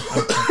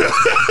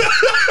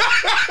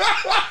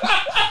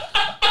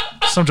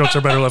 Some jokes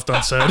are better left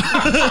unsaid.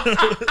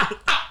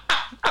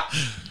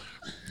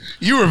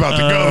 You were about to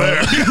go there.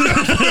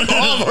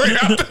 All the way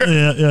out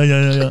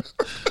there.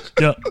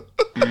 Yeah.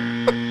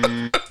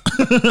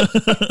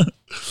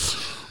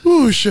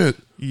 Oh, shit.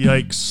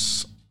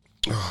 Yikes.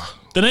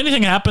 Did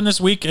anything happen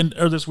this weekend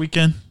or this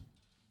weekend?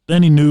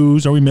 Any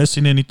news? Are we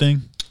missing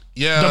anything?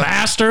 Yeah. The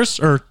Masters?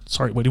 Or,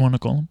 sorry, what do you want to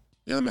call them?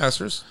 Yeah, the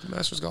Masters. The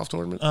Masters golf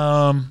tournament.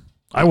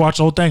 I watched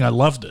the whole thing. I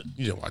loved it.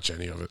 You didn't watch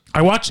any of it.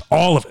 I watched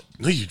all of it.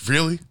 No, you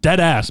really? Dead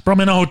ass. Bro, I'm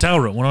in a hotel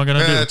room. What am I going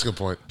to do? That's a good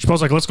point.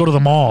 Chappelle's like, let's go to the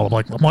mall. I'm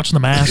like, I'm watching the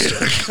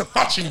Masters.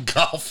 Watching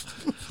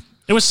golf.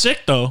 It was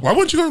sick, though. Why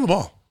wouldn't you go to the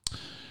mall?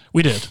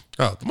 We did.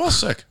 Oh, the mall's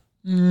sick.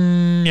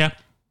 Yeah.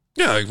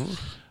 Yeah. Like,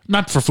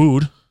 Not for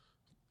food.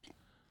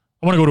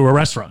 I want to go to a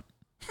restaurant.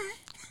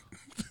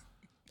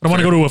 I want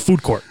to go to a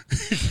food court.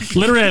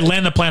 Literally, I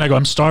land the plane. I go,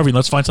 I'm starving.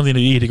 Let's find something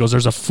to eat. He goes,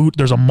 there's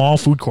a mall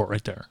food court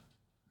right there.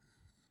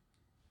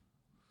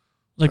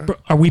 Like, bro,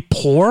 are we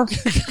poor?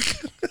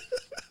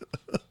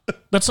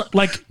 That's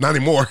like not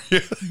anymore.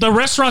 the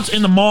restaurants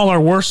in the mall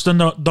are worse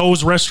than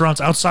those restaurants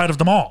outside of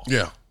the mall.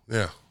 Yeah.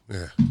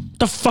 What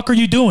the fuck are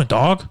you doing,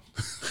 dog?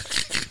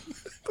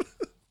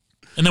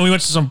 And then we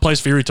went to some place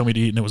Fury told me to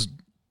eat, and it was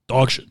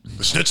dog shit.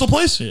 The schnitzel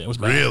place? Yeah, it was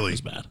bad. Really? It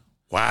was bad.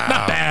 Wow.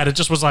 Not bad. It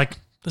just was like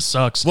This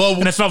sucks. Well,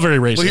 and it felt very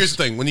racist. Well, here's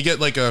the thing. When you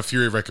get like a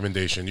Fury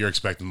recommendation, you're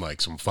expecting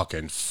like some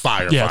fucking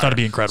fire. Yeah, I thought it'd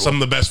be incredible. Some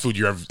of the best food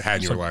you ever had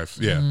in your life.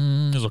 Yeah.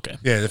 It was okay.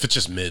 Yeah, if it's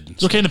just mid.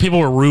 It's okay and the people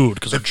were rude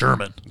because they're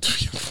German.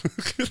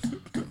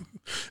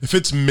 If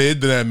it's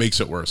mid, then that makes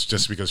it worse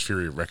just because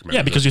Fury recommended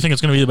Yeah, because you think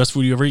it's going to be the best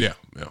food you ever eat.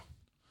 Yeah.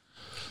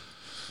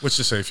 Which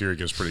to say, Fury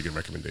gives pretty good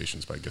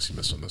recommendations, but I guess he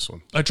missed on this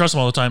one. I trust him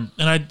all the time.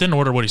 And I didn't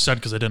order what he said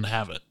because I didn't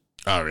have it.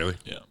 Oh, really?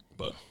 Yeah,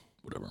 but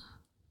whatever.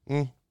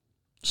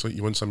 So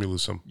you win some, you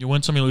lose some. You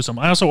win some, you lose some.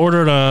 I also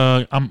ordered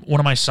one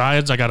of my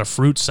sides. I got a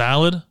fruit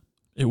salad.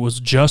 It was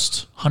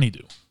just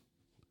honeydew.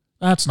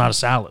 That's not a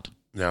salad.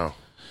 No.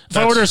 If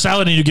I order a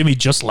salad and you give me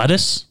just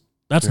lettuce,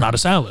 that's not a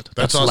salad.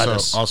 That's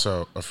lettuce.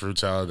 Also a fruit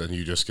salad, and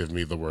you just give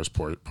me the worst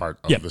part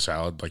of the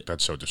salad. Like,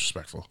 that's so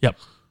disrespectful. Yep.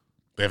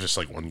 They have just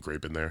like one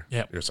grape in there.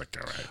 Yep. You're just like,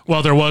 all right.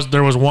 Well,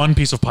 there was one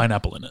piece of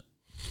pineapple in it.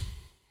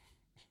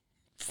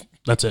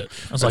 That's it.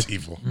 I was That's like,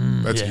 evil.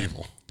 That's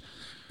evil.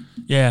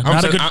 Yeah,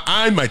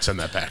 I might send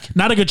that back.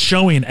 Not a good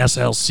showing,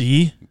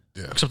 SLC.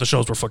 Yeah. Except the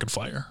shows were fucking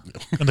fire.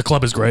 And the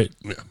club is great.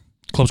 Yeah.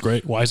 Club's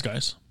great. Wise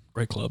guys.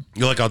 Great club.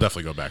 You're like, I'll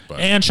definitely go back. But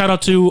and shout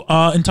out to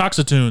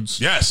Intoxitunes.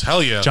 yes,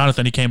 hell yeah.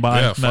 Jonathan, he came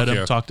by, met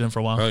him, talked to him for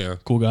a while. Hell yeah.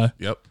 Cool guy.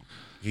 Yep.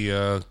 He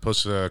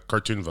posted a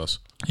cartoon of us.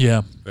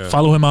 Yeah.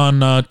 Follow him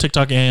on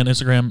TikTok and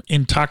Instagram,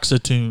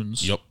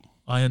 Intoxitunes. Yep.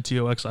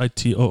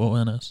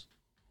 INTOXITOONS.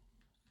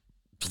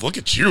 Look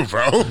at you,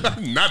 bro. I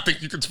did not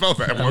think you could spell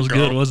that. That was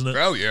good, wasn't it?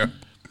 Hell yeah.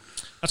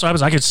 That's what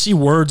happens. I could see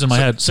words in my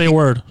head. Say a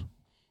word.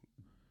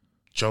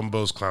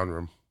 Jumbo's Clown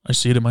Room. I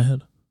see it in my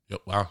head.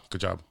 Yep. Wow.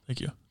 Good job.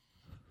 Thank you.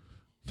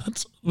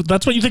 That's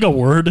what you think a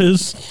word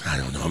is? I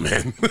don't know,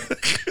 man.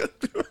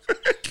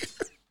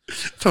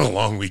 It's been a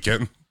long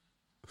weekend.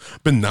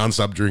 Been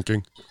nonstop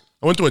drinking.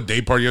 I went to a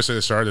day party yesterday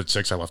that started at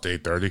 6. I left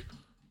at 8:30.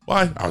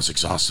 Why? I was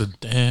exhausted.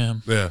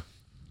 Damn. Yeah.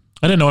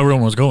 I didn't know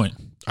everyone was going.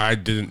 I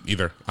didn't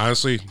either,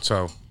 honestly.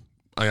 So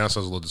I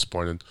honestly was a little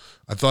disappointed.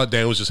 I thought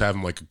Dan was just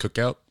having like a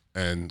cookout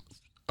and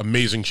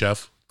amazing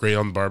chef, great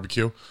on the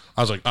barbecue.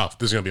 I was like, oh,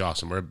 this is going to be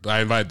awesome.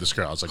 I invited this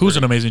girl. I was like, who's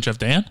an amazing chef,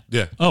 Dan?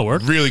 Yeah. Oh,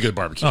 word? Really good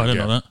barbecue. Oh, I didn't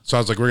know that. So I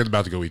was like, we're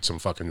about to go eat some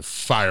fucking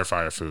fire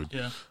food.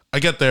 Yeah. I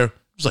get there. It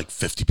was like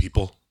 50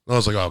 people. I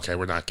was like, oh, okay,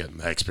 we're not getting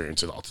that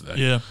experience at all today.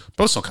 Yeah.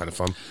 But it was still kind of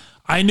fun.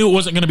 I knew it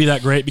wasn't going to be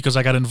that great because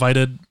I got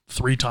invited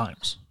 3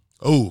 times.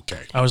 Oh,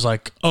 okay. I was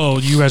like, oh,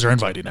 you guys are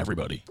inviting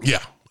everybody.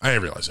 Yeah, I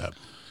didn't realize that.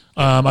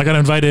 I got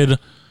invited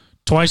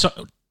twice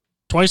on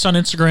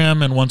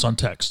Instagram and once on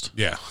text.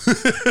 Yeah.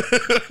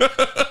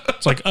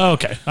 It's like, oh,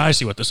 okay, I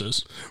see what this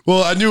is.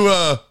 Well, I knew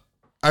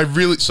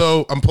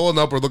so I'm pulling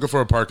up, we're looking for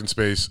a parking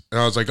space,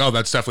 and I was like, oh,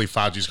 that's definitely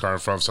Faji's car in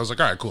front. So I was like,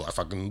 all right, cool. I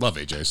fucking love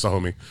AJ. It's the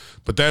homie.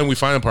 But then we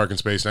find a parking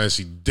space, and I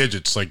see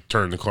Digits like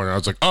turn the corner. I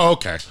was like, oh,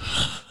 okay.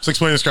 So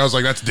explaining to this girl, I was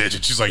like, that's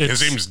Digits. She's like,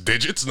 his name's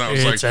Digits? And I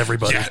was like, it's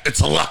everybody. Yeah, it's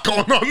a lot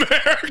going on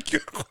there.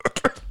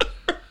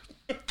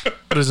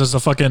 What is this, the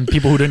fucking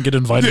people who didn't get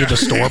invited to the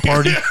store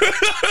party?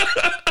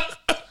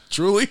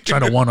 Truly.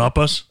 Trying to one-up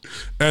us?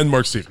 And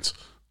Mark Stevens.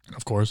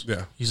 Of course.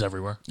 Yeah. He's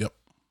everywhere. Yep.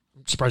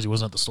 I'm surprised he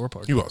wasn't at the store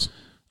party. He was.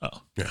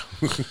 Oh. Yeah.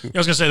 I was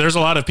going to say, there's a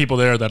lot of people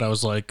there that I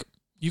was like,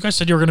 you guys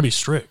said you were going to be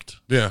strict.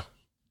 Yeah.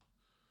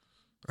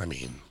 I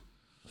mean,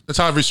 that's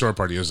how every store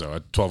party is, though,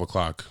 at 12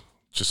 o'clock.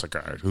 Just like,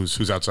 all right,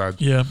 who's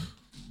outside? Yeah.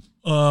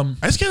 I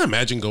just can't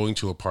imagine going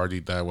to a party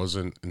that I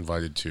wasn't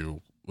invited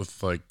to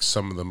with, like,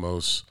 some of the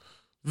most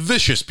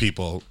vicious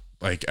people,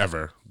 like,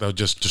 ever. They'll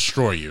just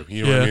destroy you.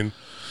 You know what I mean?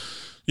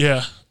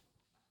 Yeah.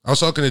 I was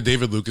talking to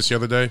David Lucas the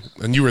other day,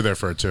 and you were there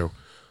for it, too.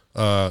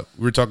 We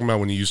were talking about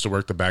when he used to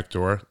work the back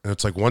door, and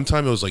it's like one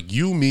time it was like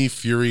you, me,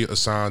 Fury,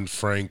 Asan,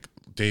 Frank,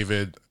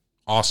 David,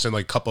 Austin,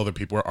 like a couple other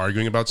people were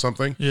arguing about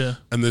something. Yeah.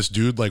 And this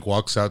dude like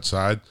walks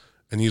outside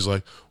and he's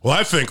like, well,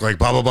 I think like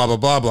blah, blah, blah, blah,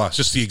 blah, blah. It's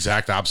just the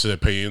exact opposite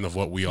opinion of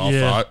what we all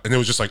thought. And it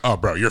was just like, oh,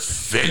 bro, you're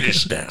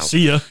finished now.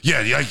 See ya.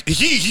 Yeah.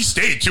 He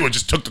stayed too and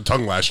just took the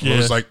tongue lash. It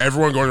was like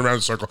everyone going around in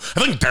a circle.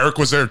 I think Derek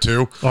was there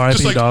too.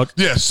 R.I.P. Like, dog.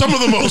 Yeah. Some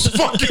of the most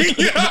fucking,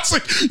 it's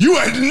like you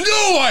had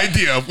no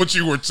idea what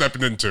you were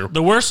stepping into.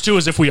 The worst too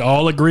is if we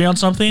all agree on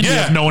something, we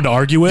have no one to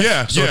argue with.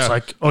 Yeah. So it's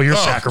like, oh, you're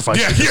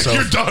sacrificing yourself.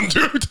 You're done,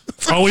 dude.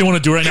 All we want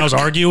to do right now is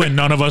argue, and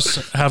none of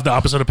us have the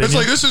opposite opinion. It's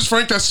like, this is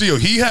Frank Castillo.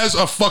 He has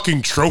a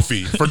fucking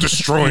trophy for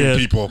destroying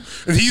people.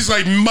 And he's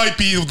like, might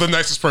be the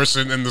nicest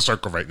person in the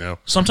circle right now.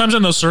 Sometimes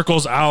in those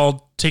circles,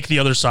 I'll take the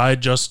other side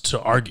just to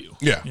argue.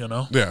 Yeah. You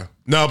know? Yeah.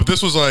 No, but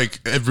this was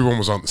like, everyone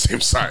was on the same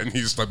side. And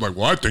he's like,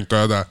 well, I think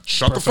that.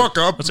 Shut the fuck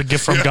up. That's a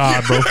gift from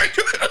God, bro.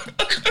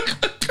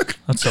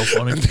 That's so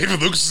funny. And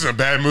David Lucas is in a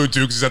bad mood,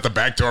 too, because he's at the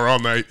back door all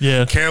night.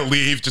 Yeah. Can't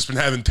leave. Just been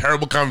having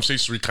terrible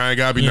conversations where you kind of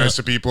got to be nice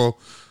to people.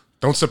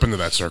 Don't step into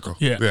that circle.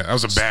 Yeah. Yeah, that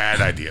was a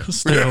bad idea.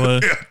 Stay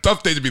away. Yeah,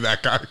 tough day to be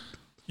that guy.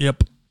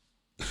 Yep.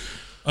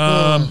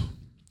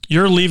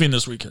 You're leaving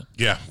this weekend.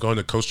 Yeah, going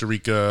to Costa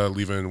Rica,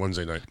 leaving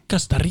Wednesday night.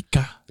 Costa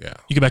Rica. Yeah.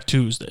 You get back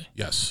Tuesday.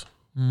 Yes.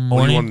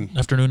 Morning,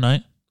 afternoon,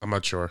 night? I'm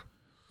not sure.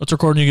 Let's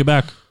record when you get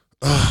back.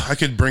 I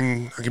can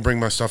bring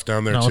my stuff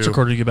down there No, too. what's a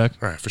quarter to get back?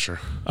 All right, for sure.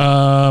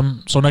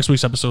 So next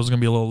week's episode is gonna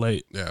be a little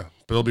late. Yeah,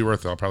 but it'll be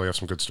worth it. I'll probably have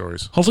some good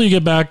stories. Hopefully, you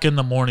get back in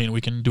the morning.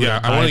 We can do it. Yeah,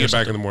 at I want to 9 or get back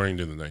in something. the morning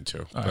and do the night too.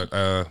 Right. But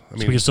I So we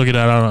mean, can still get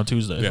that out on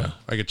Tuesday. yeah,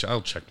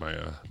 I'll check my.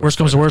 Worst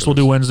comes to worst, we'll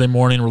do Wednesday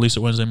morning. Release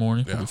it Wednesday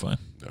morning. Yeah. We'll be fine.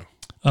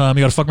 Yeah.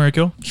 You got a fuck, marry,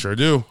 kill? Sure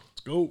do.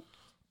 Let's go.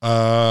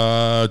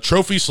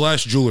 Trophy /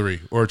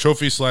 jewelry or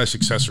trophy /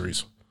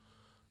 accessories.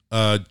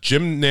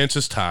 Jim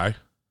Nance's tie.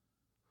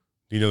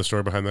 Do you know the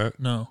story behind that?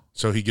 No.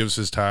 So he gives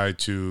his tie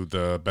to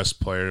the best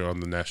player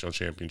on the national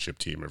championship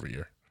team every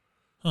year.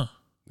 Huh.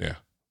 Yeah.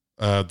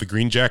 The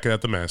green jacket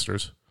at the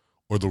Masters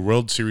or the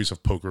World Series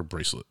of Poker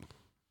bracelet.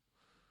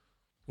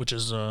 Which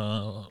is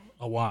a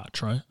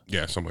watch, right?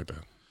 Yeah, something like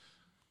that.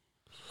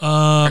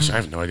 Actually,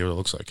 I have no idea what it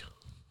looks like.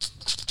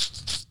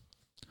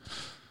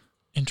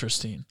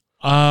 Interesting.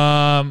 Okay.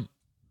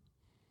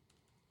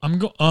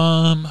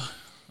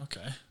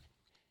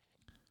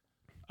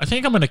 I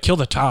think I'm gonna kill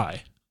the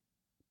tie.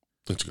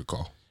 That's a good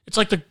call. It's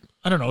like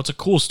I don't know, it's a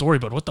cool story,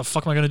 but what the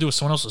fuck am I gonna do with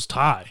someone else's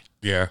tie?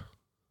 Yeah.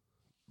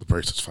 The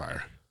bracelet's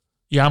fire.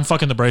 Yeah, I'm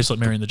fucking the bracelet,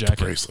 marrying the jacket.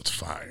 The bracelet's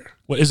fire.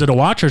 What is it, a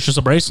watch or it's just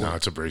a bracelet? No,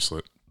 it's a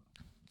bracelet.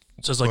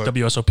 It says like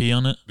WSOP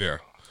on it. Yeah.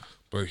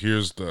 But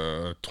here's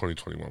the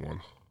 2021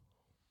 one.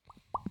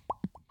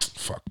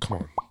 Fuck, come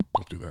on.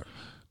 Don't do that.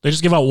 They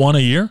just give out one a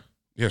year?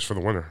 Yeah, it's for the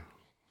winner.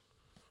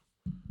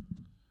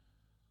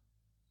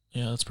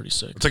 Yeah, that's pretty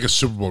sick. It's like a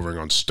Super Bowl ring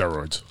on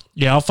steroids.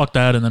 Yeah, I'll fuck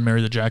that and then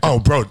marry the jacket. Oh,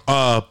 bro.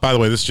 By the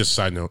way, this is just a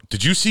side note.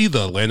 Did you see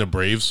the Atlanta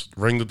Braves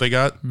ring that they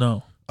got?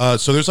 No.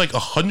 So there's like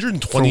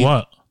 120 For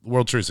what?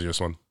 World Series they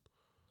just won.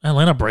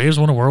 Atlanta Braves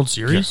won a World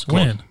Series? Yeah, come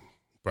when? on,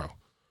 bro.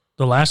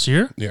 The last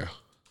year? Yeah.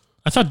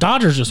 I thought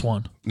Dodgers just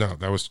won. No,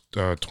 that was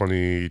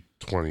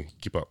 2020.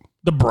 Keep up.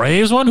 The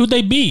Braves won? Who'd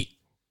they beat?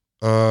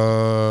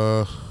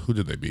 Who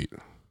did they beat?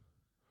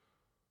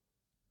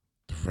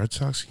 The Red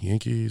Sox,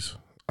 Yankees.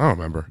 I don't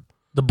remember.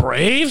 The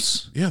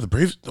Braves? Yeah, the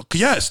Braves.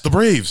 Yes, the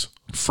Braves.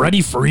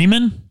 Freddie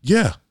Freeman?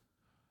 Yeah.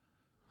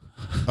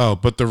 Oh,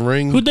 but the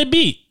ring. Who'd they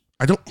beat?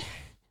 I'm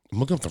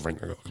looking up the ring.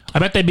 I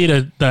bet they beat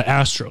the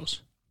Astros.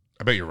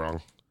 I bet you're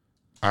wrong.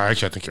 I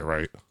think you're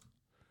right.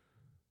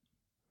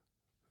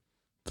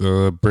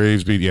 The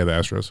Braves beat, the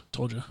Astros.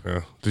 Told you.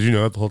 Yeah. Did you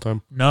know that the whole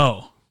time?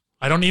 No.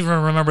 I don't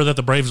even remember that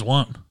the Braves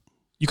won.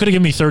 You could have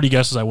given me 30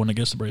 guesses. I wouldn't have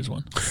guessed the Braves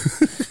won.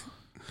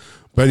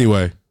 But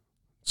anyway,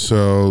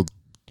 so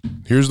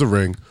here's the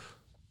ring.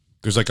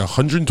 There's like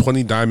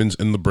 120 diamonds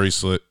in the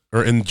bracelet,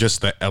 or in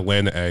just the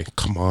Atlanta A.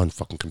 Come on,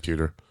 fucking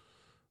computer.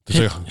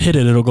 Hit it.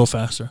 It'll go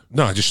faster.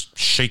 No, just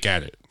shake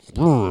at it.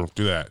 Do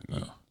that.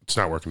 No. It's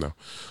not working though.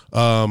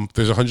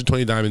 There's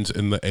 120 diamonds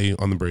in the A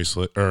on the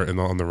bracelet, or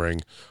on the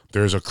ring.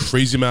 There's a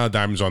crazy amount of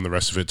diamonds on the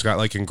rest of it. It's got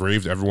like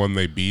engraved everyone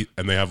they beat,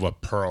 and they have a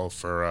pearl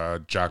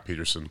for Jock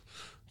Peterson,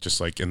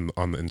 just like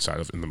on the inside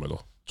of in the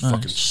middle. It's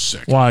fucking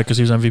sick. Why? Because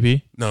he was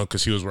MVP? No,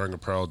 because he was wearing a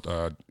pearl.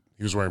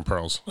 He was wearing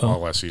pearls all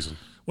last season.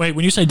 Wait,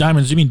 when you say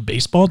diamonds, do you mean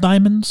baseball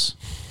diamonds?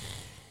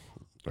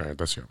 All right,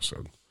 that's the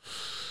episode.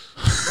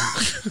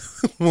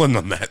 Wasn't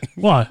on that.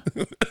 Why?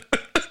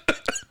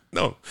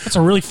 No, That's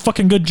a really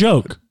fucking good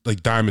joke.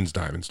 like diamonds,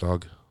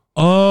 dog.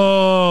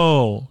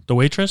 Oh, the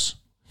waitress?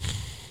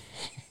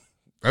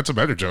 That's a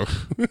better joke.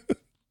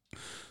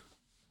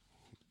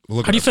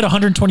 Look How do you fit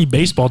 120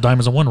 baseball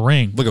diamonds in one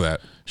ring? Look at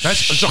that.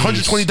 That's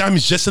 120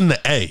 diamonds just in the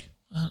A.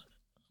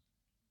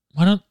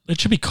 Why not? It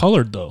should be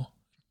colored though.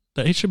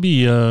 It should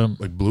be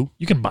Like blue.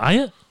 You can buy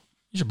it.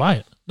 You should buy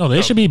it. No,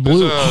 they should be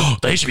blue.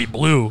 They should be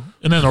blue,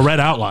 and then a red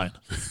outline.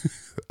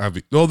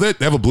 Well, they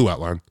have a blue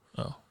outline.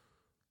 Oh,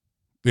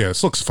 Yeah,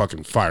 this looks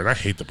fucking fire. And I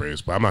hate the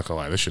Braves, but I'm not gonna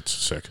lie, this shit's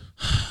sick.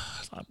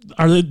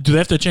 are they? Do they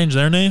have to change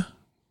their name?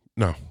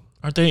 No.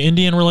 Aren't they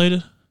Indian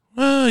related?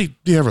 Yeah,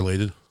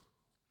 related.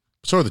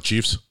 So are the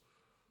Chiefs.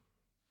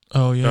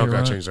 Oh yeah, No, you're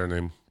gotta right. change their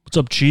name. What's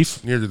up,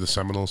 Chief? Near to the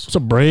Seminoles. What's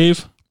up,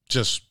 Brave?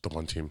 Just the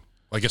one team.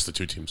 I guess the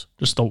two teams.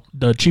 Just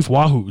the Chief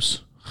Wahoos.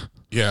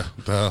 Yeah.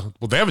 They're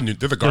the Guardians.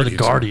 They're the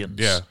Guardians.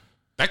 Yeah.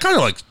 That kind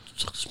of like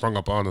sprung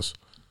up on us.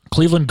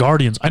 Cleveland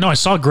Guardians. I know. I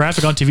saw a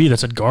graphic on TV that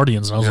said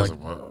Guardians, and I was Yeah,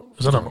 like, wow.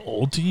 is that an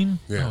old team?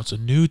 Yeah. No, it's a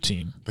new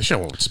team. They should have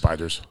went with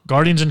spiders.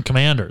 Guardians and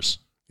Commanders.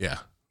 Yeah.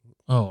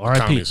 Oh, R.I.P.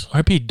 Commies.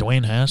 R.I.P.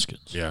 Dwayne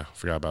Haskins. Yeah.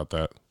 Forgot about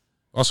that.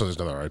 Also, there's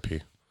another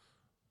RIP.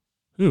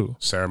 Who?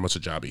 Sarah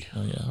Mutsajabi.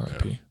 Oh yeah,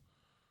 R.I.P. Yeah.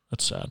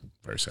 That's sad.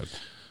 Very sad.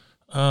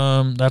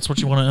 That's what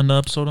you want to end the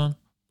episode on?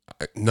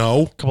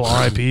 No. Couple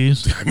of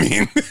RIPs. I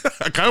mean,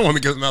 I kind of want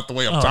to get them out the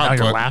way up Oh, top. now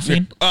you're but-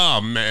 laughing?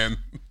 Oh, man.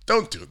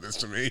 Don't do this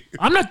to me.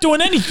 I'm not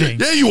doing anything.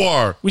 Yeah, you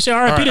are. We say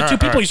RIP to two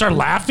people, you start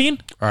laughing?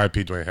 RIP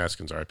Dwayne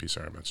Haskins, RIP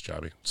Sarah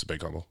Mutsajabi. It's a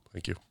big humble.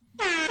 Thank you.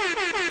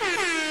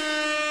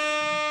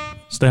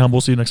 Stay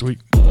humble. See you next week.